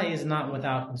 The guy is not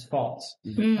without his faults.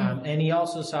 And he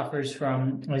also suffers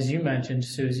from, as you mentioned,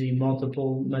 Suzi,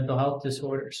 multiple mental health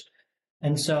disorders.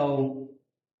 And so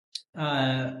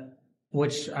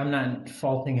which I'm not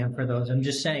faulting him for those. I'm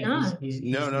just saying he's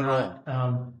not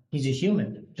he's a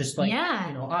human, just like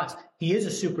us. He is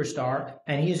a superstar,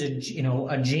 and he is a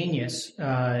genius,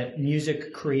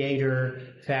 music creator,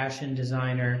 fashion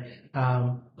designer.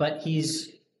 But he's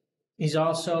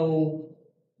also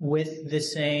with the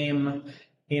same,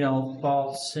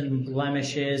 faults and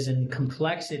blemishes and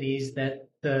complexities that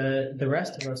the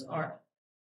rest of us are.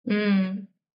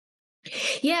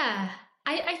 Yeah,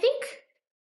 I think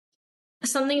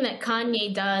something that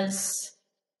Kanye does,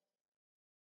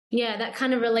 that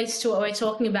kind of relates to what we're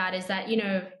talking about, is that,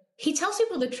 he tells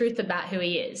people the truth about who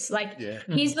he is. Like,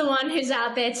 he's the one who's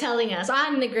out there telling us,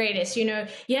 I'm the greatest,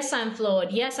 yes, I'm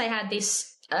flawed. Yes, I had these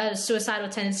suicidal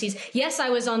tendencies. Yes, I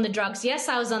was on the drugs. Yes,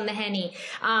 I was on the Henny.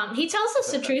 He tells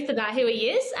us the truth about who he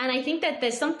is. And I think that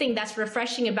there's something that's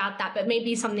refreshing about that, but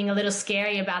maybe something a little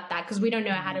scary about that, because we don't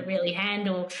know how to really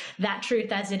handle that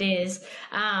truth as it is.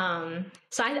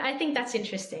 So I think that's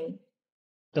interesting.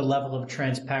 The level of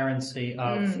transparency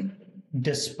of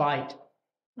despite,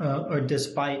 what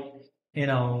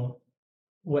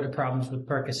are problems with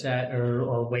Percocet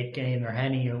or weight gain or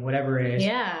Henny or whatever it is.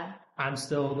 Yeah. I'm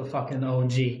still the fucking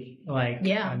OG. Like,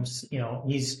 I'm,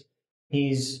 he's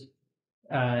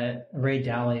Ray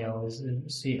Dalio is the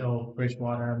CEO of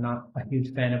Bridgewater. I'm not a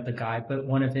huge fan of the guy, but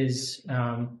one of his,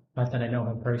 not that I know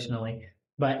him personally,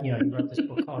 but he wrote this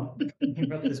book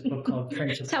called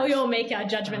Prince of. That's how we all make our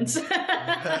judgments.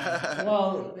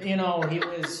 Well,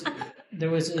 there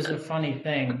was a funny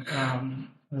thing.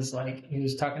 It was like he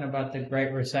was talking about the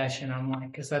Great Recession. I'm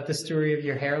like, is that the story of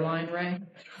your hairline, Ray?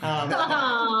 I'm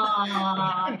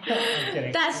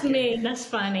kidding. That's mean. That's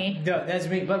funny. No, that's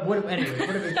me. But one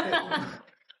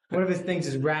of his things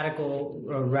is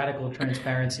radical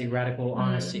transparency, radical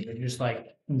honesty. Just like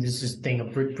this thing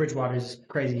of Bridgewater's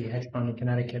crazy hedge fund in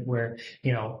Connecticut, where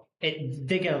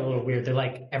they get a little weird. They're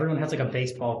like, everyone has like a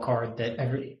baseball card that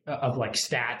of like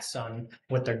stats on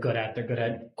what they're good at. They're good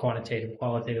at quantitative,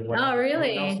 qualitative, whatever. Oh,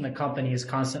 really? Everyone else in the company is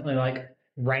constantly like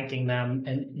ranking them,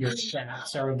 and your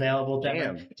stats are available to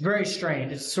them. It's very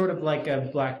strange. It's sort of like a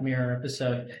Black Mirror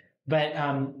episode. But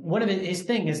one of his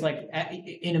thing is like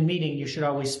in a meeting, you should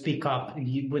always speak up.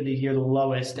 Whether you're the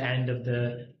lowest end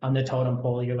on the totem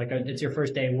pole, you're like it's your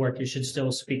first day of work, you should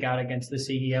still speak out against the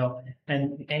CEO.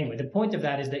 And anyway, the point of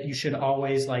that is that you should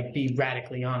always like be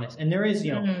radically honest. And there is,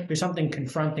 there's something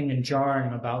confronting and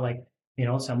jarring about like,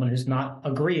 someone who's not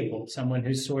agreeable, someone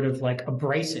who's sort of like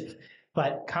abrasive.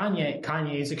 But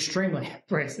Kanye is extremely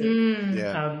abrasive.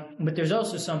 But there's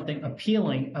also something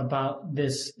appealing about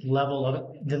the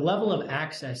level of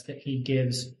access that he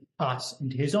gives us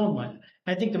into his own life.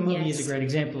 I think the movie is a great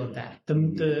example of that. The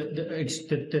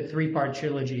 3-part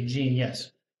trilogy,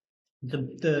 Genius.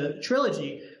 The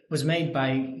trilogy was made by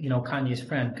Kanye's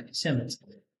friend Simmons,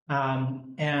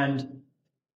 and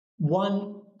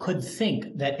one could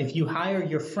think that if you hire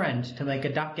your friend to make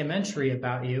a documentary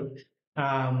about you.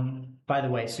 By the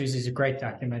way, Suzi's a great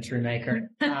documentary maker.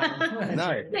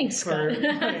 Thanks, for putting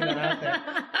that out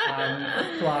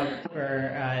there. Blog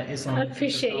for Islam. I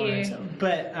appreciate you.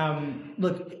 But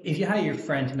look, if you hire your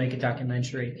friend to make a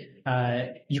documentary,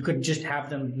 you could just have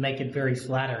them make it very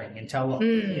flattering and tell,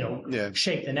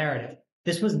 shape the narrative.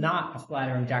 This was not a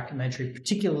flattering documentary,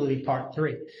 particularly part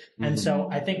 3. And so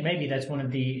I think maybe that's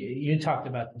you talked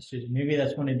about this, Suzi, maybe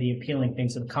that's one of the appealing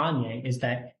things of Kanye, is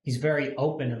that he's very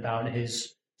open about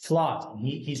his flaws.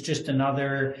 He's just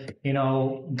another,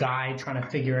 guy trying to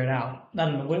figure it out. I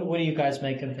don't know. What do you guys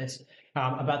make of this?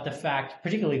 About the fact,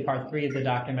 particularly part 3 of the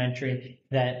documentary,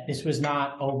 that this was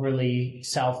not overly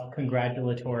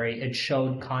self-congratulatory. It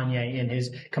showed Kanye in his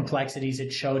complexities.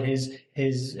 It showed his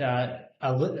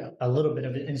a little bit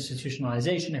of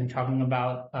institutionalization, and talking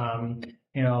about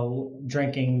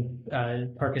drinking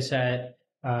Percocet,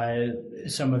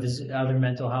 some of his other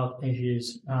mental health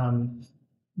issues.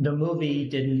 The movie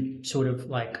didn't sort of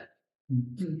like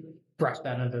brush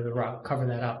that under the rug, cover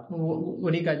that up.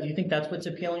 What do you think that's what's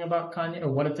appealing about Kanye, or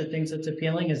one of the things that's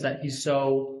appealing is that he's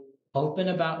so open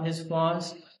about his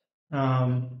flaws?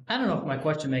 I don't know if my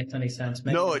question makes any sense.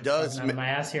 Maybe no, it does. I'm my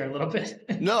ass here a little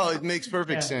bit. No, it makes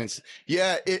perfect sense.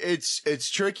 Yeah, it's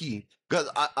tricky, because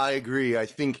I agree. I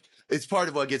think it's part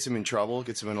of what gets him in trouble,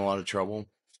 gets him in a lot of trouble.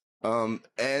 And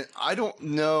I don't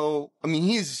know. I mean,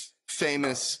 he's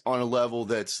famous on a level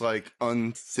that's like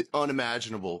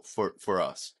unimaginable for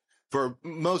us, for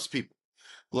most people,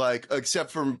 like, except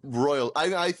for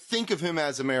I think of him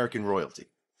as American royalty.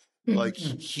 Like,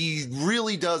 he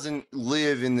really doesn't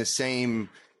live in the same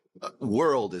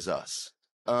world as us.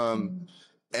 And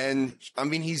I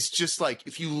mean, he's just like,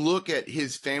 if you look at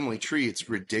his family tree, it's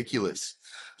ridiculous.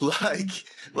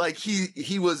 like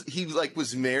he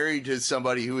was married to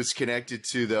somebody who was connected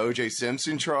to the O.J.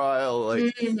 Simpson trial.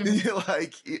 Like,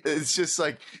 like it's just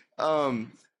like,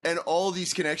 and all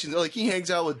these connections. Like he hangs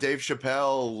out with Dave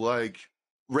Chappelle, like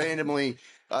randomly.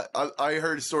 I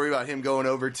heard a story about him going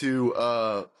over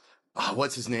to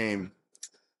what's his name?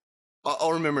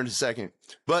 I'll remember in a second.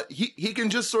 But he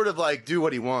can just sort of like do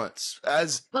what he wants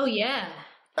as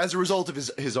a result of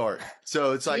his art.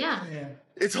 So it's like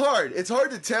it's hard. It's hard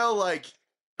to tell. Like,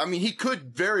 I mean, he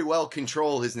could very well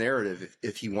control his narrative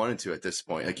if he wanted to at this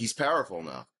point. Like he's powerful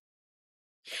now.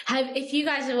 If you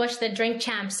guys have watched the Drink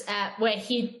Champs where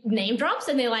he name drops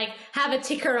and they like have a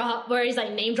ticker up where he's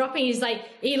like name dropping, he's like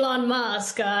Elon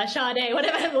Musk, Sade,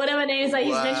 whatever names like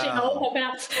he's mentioning all popping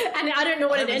up. And I don't know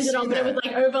what it ended on, but it was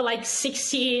like over like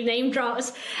 60 name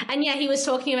drops. And yeah, he was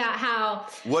talking about how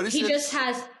just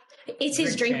has it's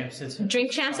his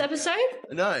Drink Champs episode.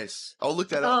 Nice. I'll look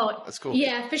that up. That's cool.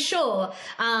 Yeah, for sure.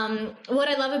 What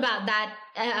I love about that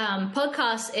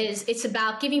podcast is it's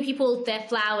about giving people their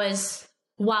flowers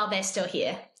while they're still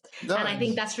here. Nice. And I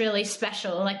think that's really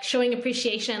special, like showing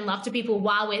appreciation and love to people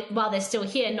while they're still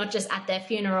here, not just at their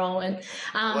funeral. And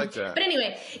I like that. But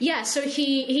anyway, yeah, so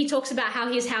he talks about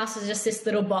how his house is just this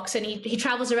little box, and he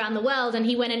travels around the world, and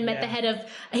he went and met the head of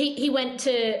he went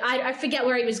to I forget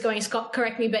where he was going, Scott,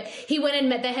 correct me, but he went and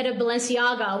met the head of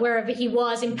Balenciaga wherever he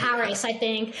was in Paris, I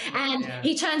think, and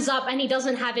he turns up and he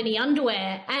doesn't have any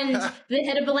underwear, and the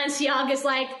head of Balenciaga is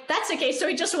like, that's okay, so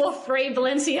he just wore free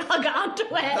Balenciaga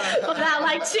underwear for that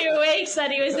like 2 weeks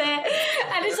that he was there.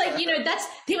 And it's like,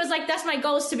 that's my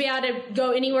goal, is to be able to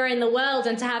go anywhere in the world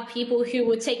and to have people who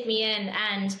would take me in.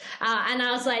 And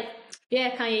I was like,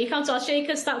 yeah, Kanye, you come to Australia, you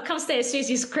can come stay at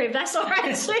Suzi's crib. That's all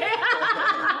right too.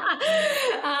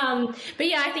 But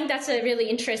yeah, I think that's a really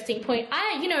interesting point.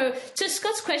 To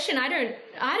Scott's question, I don't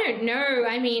know.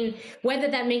 I mean, whether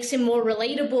that makes him more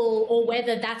relatable or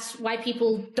whether that's why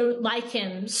people don't like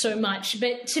him so much.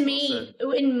 But to me,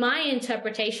 in my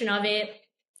interpretation of it,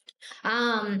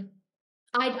 I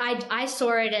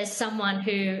saw it as someone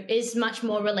who is much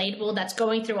more relatable, that's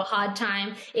going through a hard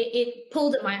time. It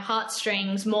pulled at my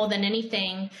heartstrings more than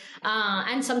anything,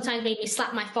 and sometimes made me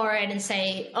slap my forehead and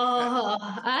say,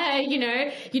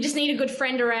 you just need a good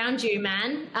friend around you,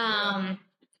 man.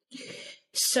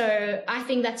 So I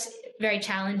think that's very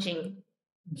challenging.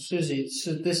 Suzi,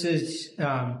 so this is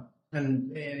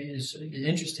and it's an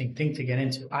interesting thing to get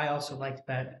into. I also liked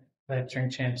that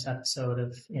Drink Champs episode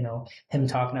of, him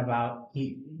talking about,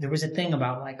 there was a thing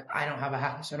about like, I don't have a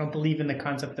house. I don't believe in the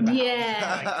concept of a house.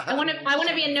 Like, I want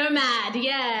to be a nomad.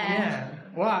 Yeah.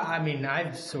 Well, I mean,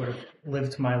 I've sort of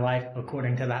lived my life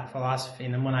according to that philosophy.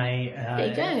 And then when I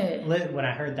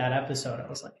heard that episode, I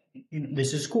was like,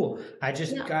 this is cool. I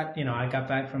just got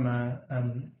back from a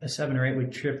 7 or 8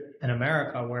 week trip in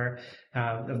America where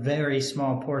a very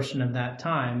small portion of that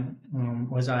time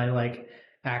was I like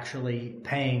actually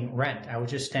paying rent. I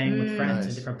was just staying with friends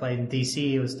in different places. In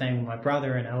DC, I was staying with my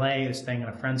brother. In LA, I was staying on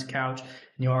a friend's couch. In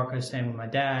New York, I was staying with my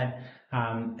dad.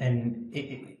 And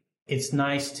it's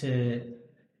nice to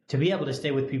be able to stay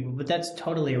with people, but that's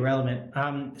totally irrelevant.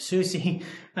 Suzi,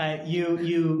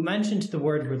 you mentioned the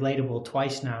word relatable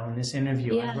twice now in this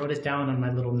interview. I wrote it down on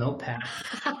my little notepad.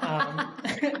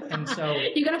 And so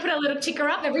you're going to put a little ticker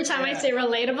up every time I say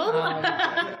relatable?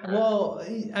 Well,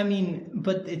 I mean,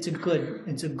 but it's a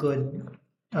good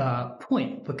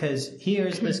point, because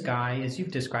here's this guy, as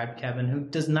you've described, Kevin, who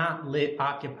does not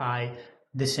occupy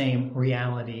the same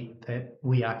reality that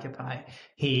we occupy.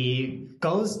 He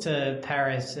goes to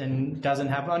Paris and doesn't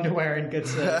have underwear and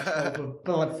gets a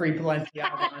free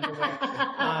Balenciaga underwear.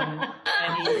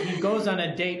 And he goes on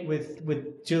a date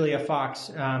with Julia Fox,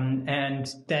 and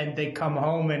then they come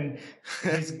home and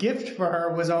his gift for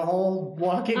her was a whole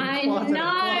walk-in closet. I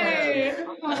know!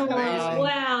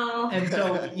 Wow. And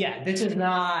so, this is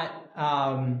not,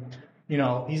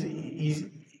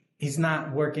 he's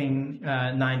not working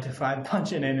 9 to 5,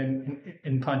 punching in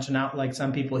and punching out like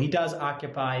some people. He does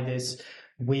occupy this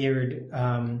weird,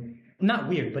 not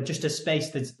weird, but just a space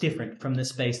that's different from the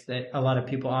space that a lot of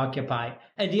people occupy.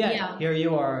 And yet, here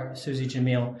you are, Suzi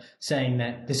Jamil, saying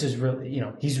that this is really,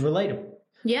 he's relatable.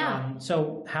 Yeah.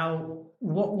 So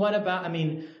what about, I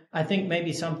mean, I think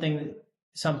maybe something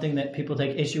that people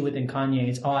take issue with in Kanye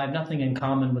is, I have nothing in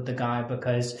common with the guy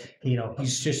because,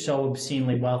 he's just so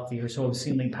obscenely wealthy or so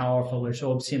obscenely powerful or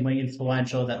so obscenely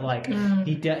influential that like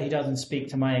he doesn't speak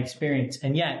to my experience.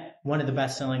 And yet one of the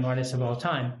best-selling artists of all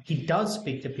time. He does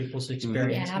speak to people's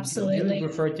experience. Yeah, absolutely. You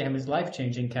referred to him as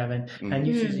life-changing, Kevin, and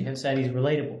you, Suzi, have said he's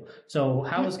relatable. So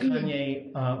how is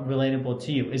Kanye relatable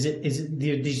to you? Is it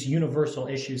these universal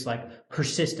issues like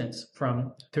persistence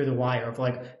through the wire of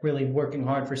like really working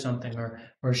hard for something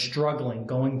or struggling,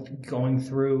 going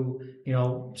through, you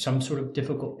know, some sort of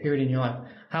difficult period in your life?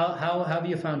 How have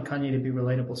you found Kanye to be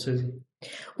relatable, Suzi?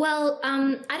 Well, I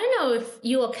don't know if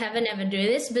you or Kevin ever do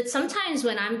this, but sometimes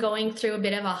when I'm going through a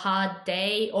bit of a hard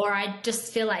day or I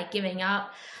just feel like giving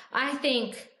up, I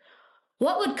think,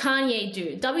 what would Kanye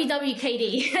do?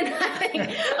 WWKD. And I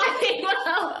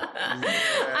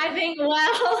think,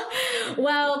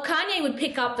 well, Kanye would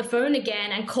pick up the phone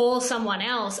again and call someone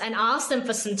else and ask them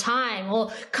for some time. Or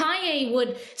Kanye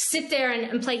would sit there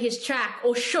and play his track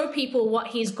or show people what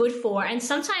he's good for. And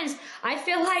sometimes I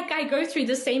feel like I go through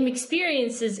the same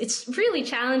experiences. It's really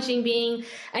challenging being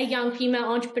a young female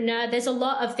entrepreneur. There's a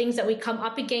lot of things that we come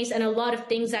up against and a lot of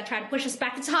things that try to push us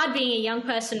back. It's hard being a young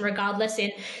person regardless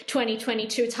in 2022.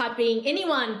 It's hard being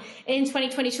anyone in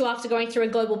 2022 after going through a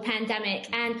global pandemic.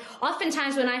 And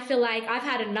oftentimes when I feel like I've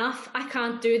had enough, I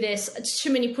can't do this, it's too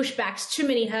many pushbacks, too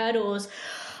many hurdles,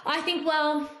 I think,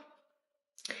 well,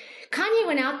 Kanye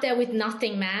went out there with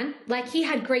nothing, man. Like, he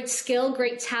had great skill,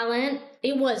 great talent.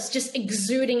 It was just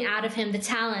exuding out of him, the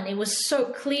talent. It was so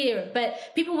clear, but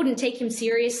people wouldn't take him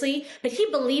seriously. But he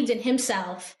believed in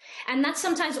himself. And that's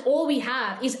sometimes all we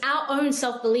have is our own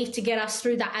self-belief to get us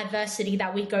through that adversity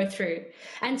that we go through.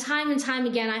 And time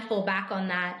again, I fall back on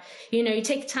that. You know, you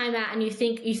take time out and you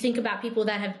think about people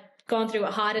that have gone through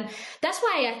it hard. And that's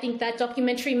why I think that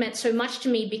documentary meant so much to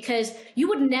me, because you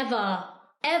would never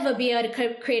ever be able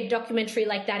to create a documentary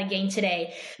like that again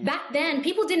today. Back then,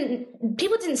 people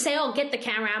didn't say, oh, get the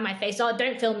camera out of my face. Oh,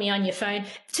 don't film me on your phone.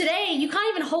 Today, you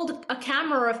can't even hold a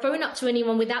camera or a phone up to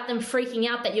anyone without them freaking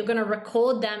out that you're going to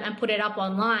record them and put it up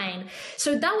online.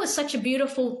 So that was such a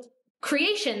beautiful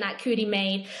creation that Kuti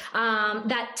made,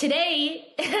 that today,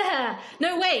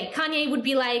 no way, Kanye would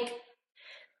be like,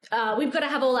 we've got to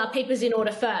have all our papers in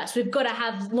order first. We've got to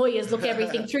have lawyers look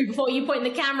everything through before you point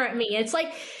the camera at me. It's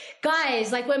like,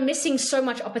 guys, like, we're missing so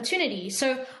much opportunity.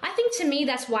 So I think to me,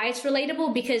 that's why it's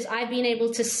relatable, because I've been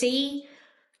able to see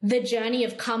the journey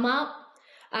of come up.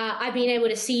 I've been able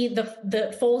to see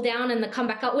the fall down and the come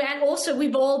back up. And also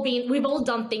we've all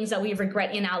done things that we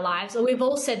regret in our lives, or we've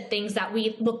all said things that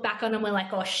we look back on and we're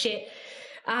like, oh shit,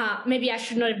 maybe I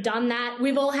should not have done that.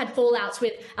 We've all had fallouts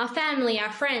with our family,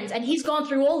 our friends, and he's gone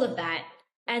through all of that.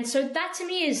 And so that to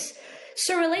me is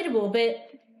so relatable. But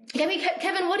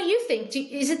Kevin, what do you think?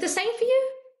 Is it the same for you?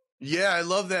 Yeah, I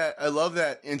love that. I love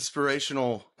that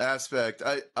inspirational aspect.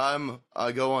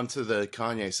 I go onto the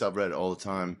Kanye subreddit all the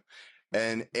time,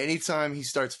 and anytime he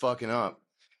starts fucking up,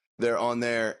 they're on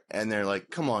there and they're like,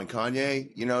 "Come on, Kanye,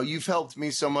 you know, you've helped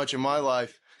me so much in my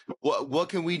life. What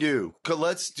can we do?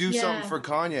 Let's do something for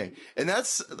Kanye." And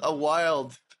that's a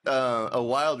wild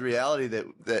reality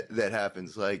that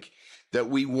happens. Like, that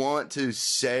we want to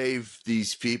save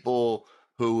these people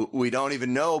who we don't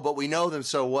even know, but we know them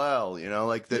so well, you know,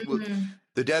 like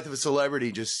the death of a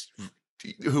celebrity, just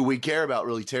who we care about,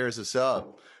 really tears us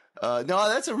up. No,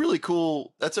 that's a really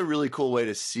cool way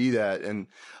to see that. And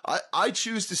I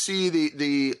choose to see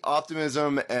the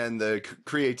optimism and the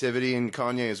creativity in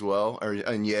Kanye as well, or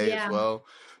in Ye as well,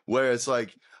 where it's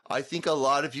like, I think a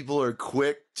lot of people are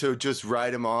quick to just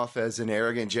write him off as an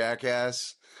arrogant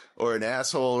jackass or an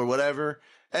asshole or whatever.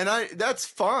 And that's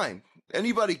fine.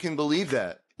 Anybody can believe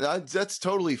that. That's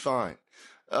totally fine.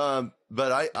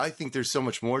 But I think there's so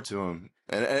much more to him.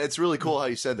 And it's really cool how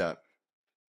you said that.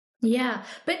 Yeah.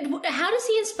 But how does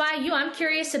he inspire you? I'm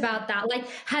curious about that. Like,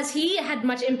 has he had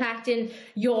much impact in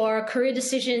your career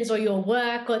decisions or your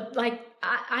work? Or like,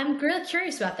 I'm really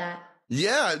curious about that.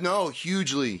 Yeah, no,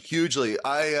 hugely.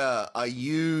 I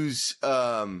use,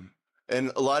 and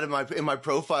a lot of in my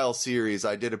profile series,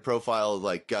 I did a profile of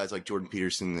like guys like Jordan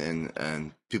Peterson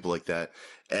and people like that.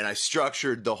 And I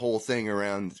structured the whole thing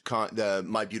around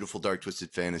My Beautiful Dark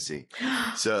Twisted Fantasy.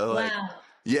 So, like,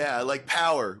 yeah, like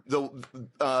Power.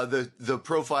 The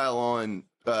profile on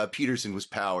Peterson was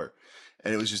Power,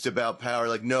 and it was just about power.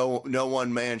 Like, no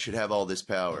one man should have all this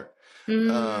power.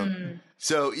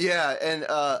 So yeah, and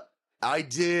I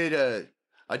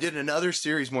did another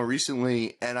series more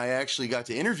recently, and I actually got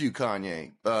to interview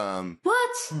Kanye.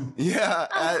 What? Yeah.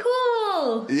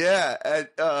 Oh, cool.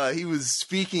 Yeah. He was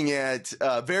speaking at,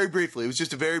 very briefly, it was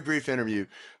just a very brief interview,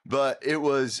 but it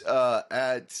was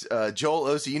at Joel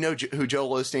Osteen. You know who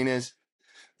Joel Osteen is?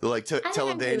 The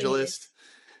televangelist?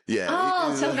 Yeah.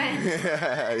 Oh,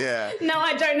 televangelist. Yeah. No,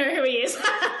 I don't know who he is.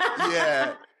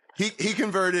 Yeah. He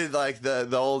converted like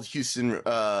the old Houston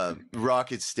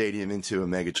Rockets stadium into a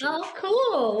mega church. Oh,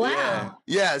 cool! Wow.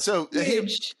 Yeah. So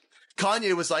Huge.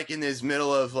 Kanye was like in the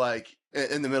middle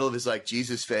of his like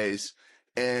Jesus phase,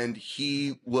 and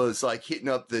he was like hitting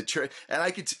up the church, and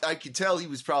I could tell he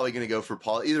was probably going to go for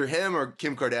either him or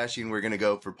Kim Kardashian were going to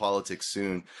go for politics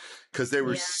soon, because they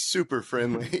were super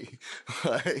friendly.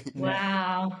 Like,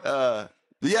 wow.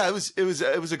 Yeah, it was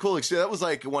a cool experience. That was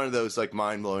like one of those like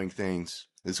mind blowing things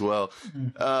as well.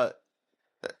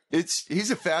 He's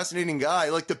a fascinating guy.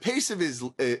 Like the pace of his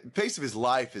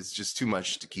life is just too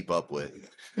much to keep up with.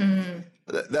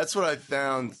 That's what I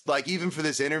found. Like even for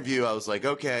this interview, I was like,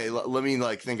 okay, let me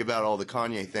like think about all the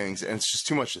Kanye things, and it's just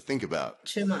too much to think about.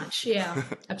 Too much, yeah,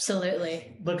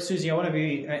 absolutely. Look, Suzi, I want to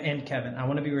be, and Kevin, I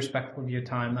want to be respectful of your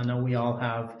time. I know we all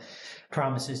have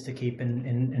promises to keep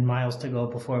and miles to go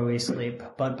before we sleep.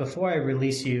 But before I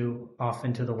release you off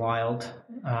into the wild,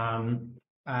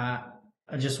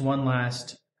 just one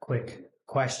last quick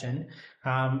question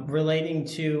relating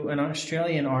to an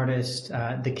Australian artist,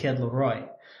 the Kid Laroi.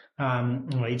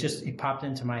 He popped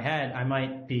into my head. I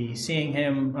might be seeing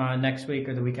him next week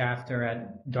or the week after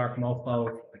at Dark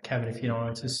Mofo. Kevin, if you don't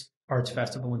know, it's this arts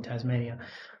festival in Tasmania.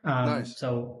 Nice.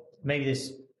 So maybe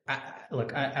this.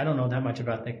 I don't know that much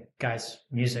about the guy's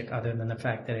music other than the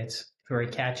fact that it's very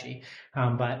catchy.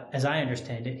 But as I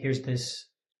understand it, here's this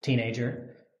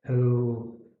teenager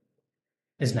who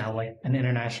is now like an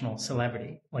international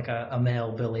celebrity, like a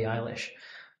male Billie Eilish.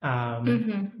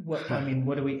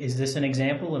 Is this an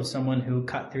example of someone who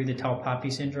cut through the tall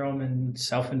poppy syndrome and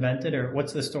self-invented, or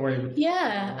what's the story?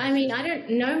 Yeah, I mean, I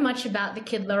don't know much about the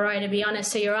Kid Laroi, to be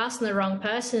honest, so you're asking the wrong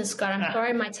person, Scott. I'm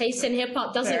sorry, my taste in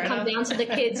hip-hop doesn't come down to the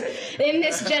kids in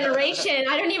this generation.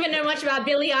 I don't even know much about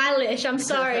Billie Eilish. I'm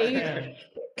sorry.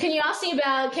 Can you ask me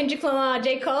about Kendrick Lamar,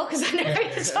 J. Cole? Because I know I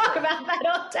can talk about that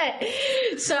all day.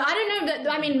 So I don't know, but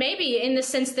I mean, maybe in the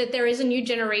sense that there is a new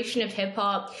generation of hip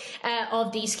hop,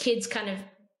 of these kids kind of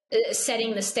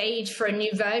setting the stage for a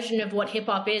new version of what hip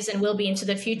hop is and will be into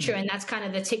the future. And that's kind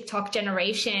of the TikTok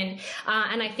generation.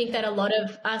 And I think that a lot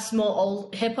of us more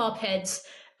old hip hop heads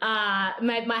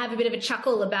might have a bit of a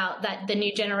chuckle about that, the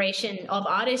new generation of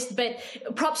artists, but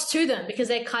props to them because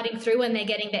they're cutting through and they're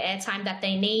getting the airtime that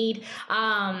they need.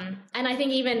 And I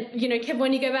think even, Kev,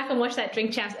 when you go back and watch that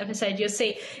Drink Champs episode, you'll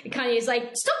see Kanye's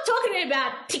like, stop talking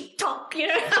about TikTok,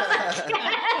 Yeah,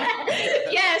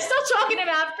 stop talking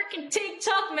about freaking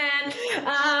TikTok, man.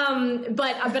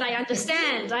 But I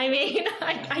understand. I mean,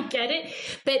 I get it,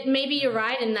 but maybe you're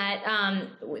right in that,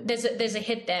 there's a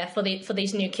hit there for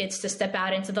these new kids to step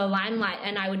out into the limelight,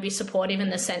 and I would be supportive in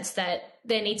the sense that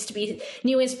there needs to be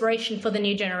new inspiration for the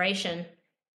new generation.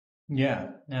 Yeah,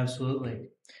 absolutely.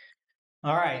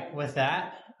 All right, with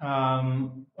that, I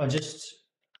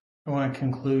want to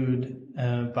conclude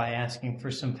by asking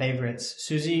for some favorites.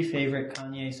 Suzi, favorite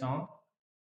Kanye song?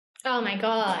 Oh my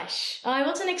gosh, I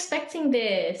wasn't expecting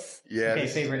this. Yeah. Okay,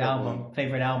 favorite album.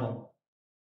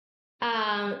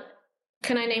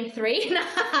 Can I name 3?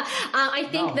 I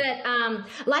think that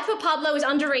Life of Pablo is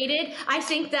underrated. I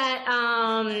think that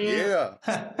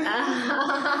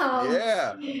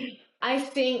I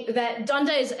think that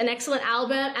Donda is an excellent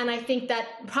album, and I think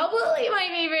that probably my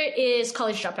favorite is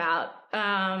College Dropout.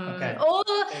 And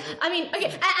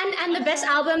the best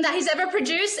album that he's ever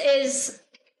produced is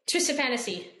Twisted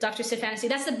Fantasy, Dark Twisted Fantasy.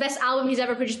 That's the best album he's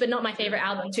ever produced, but not my favorite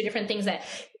album. Two different things that.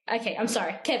 Okay, I'm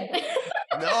sorry, Kevin.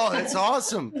 No, that's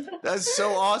awesome. That's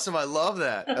so awesome. I love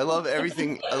that. I love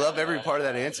everything. I love every part of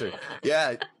that answer.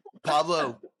 Yeah,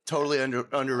 Pablo, totally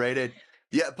underrated.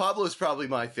 Yeah, Pablo is probably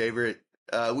my favorite.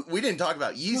 We didn't talk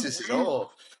about Yeezus at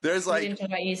all. There's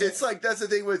it's like, that's the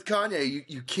thing with Kanye.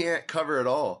 You can't cover it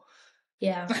all.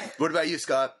 Yeah. What about you,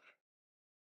 Scott?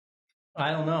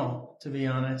 I don't know, to be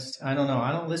honest. I don't know.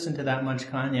 I don't listen to that much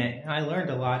Kanye. I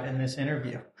learned a lot in this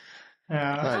interview.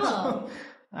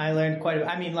 I learned quite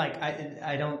I mean, like,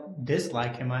 I don't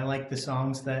dislike him. I like the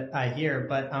songs that I hear,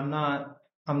 but I'm not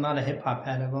a hip hop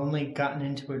head. I've only gotten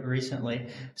into it recently.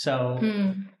 So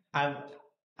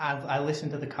I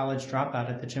listened to the College Dropout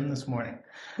at the gym this morning.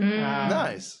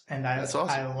 Nice. And that's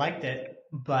awesome. I liked it,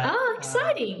 but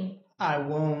exciting. I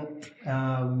won't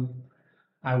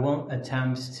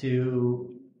attempt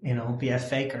to, be a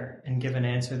faker and give an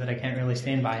answer that I can't really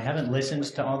stand by. I haven't listened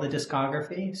to all the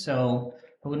discography, so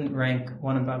I wouldn't rank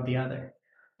one above the other.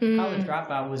 College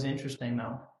Dropout was interesting,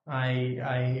 though.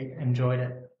 I enjoyed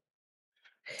it.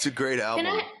 It's a great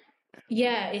album.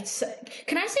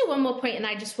 Can I say one more point, and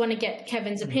I just want to get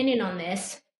Kevin's opinion on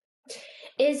this,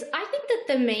 is I think that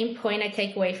the main point I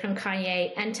take away from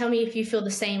Kanye, and tell me if you feel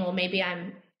the same or maybe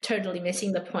I'm totally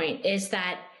missing the point, is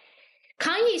that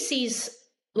Kanye sees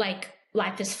like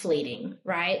life is fleeting,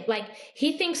 right? Like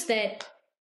he thinks that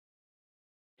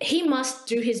he must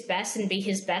do his best and be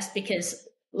his best because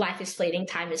life is fleeting,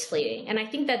 time is fleeting. And I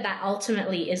think that that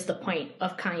ultimately is the point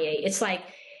of Kanye. It's like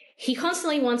he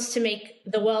constantly wants to make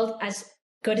the world as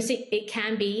good as it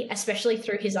can be, especially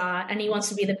through his art, and he wants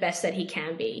to be the best that he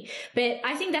can be. But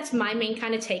I think that's my main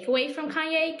kind of takeaway from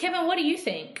Kanye. Kevin, what do you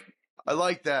think? I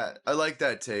like that. I like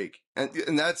that take.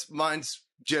 And that's mine's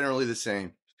generally the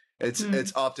same.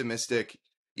 It's optimistic.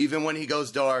 Even when he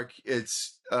goes dark,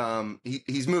 it's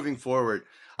he's moving forward.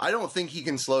 I don't think he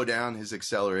can slow down his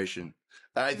acceleration.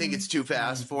 I think it's too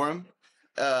fast for him.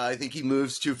 I think he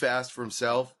moves too fast for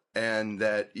himself, and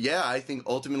that I think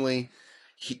ultimately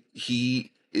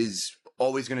he is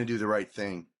always going to do the right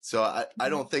thing. So I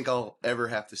don't think I'll ever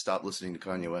have to stop listening to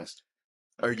Kanye West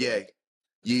or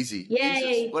Yeezy, Yay.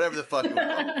 Jesus, whatever the fuck you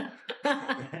want to call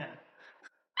it.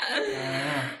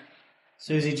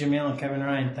 Suzi, Jamil, and Kevin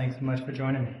Ryan, thanks so much for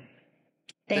joining me.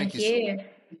 Thank you.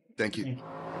 Thank you. Thank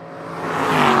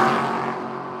you.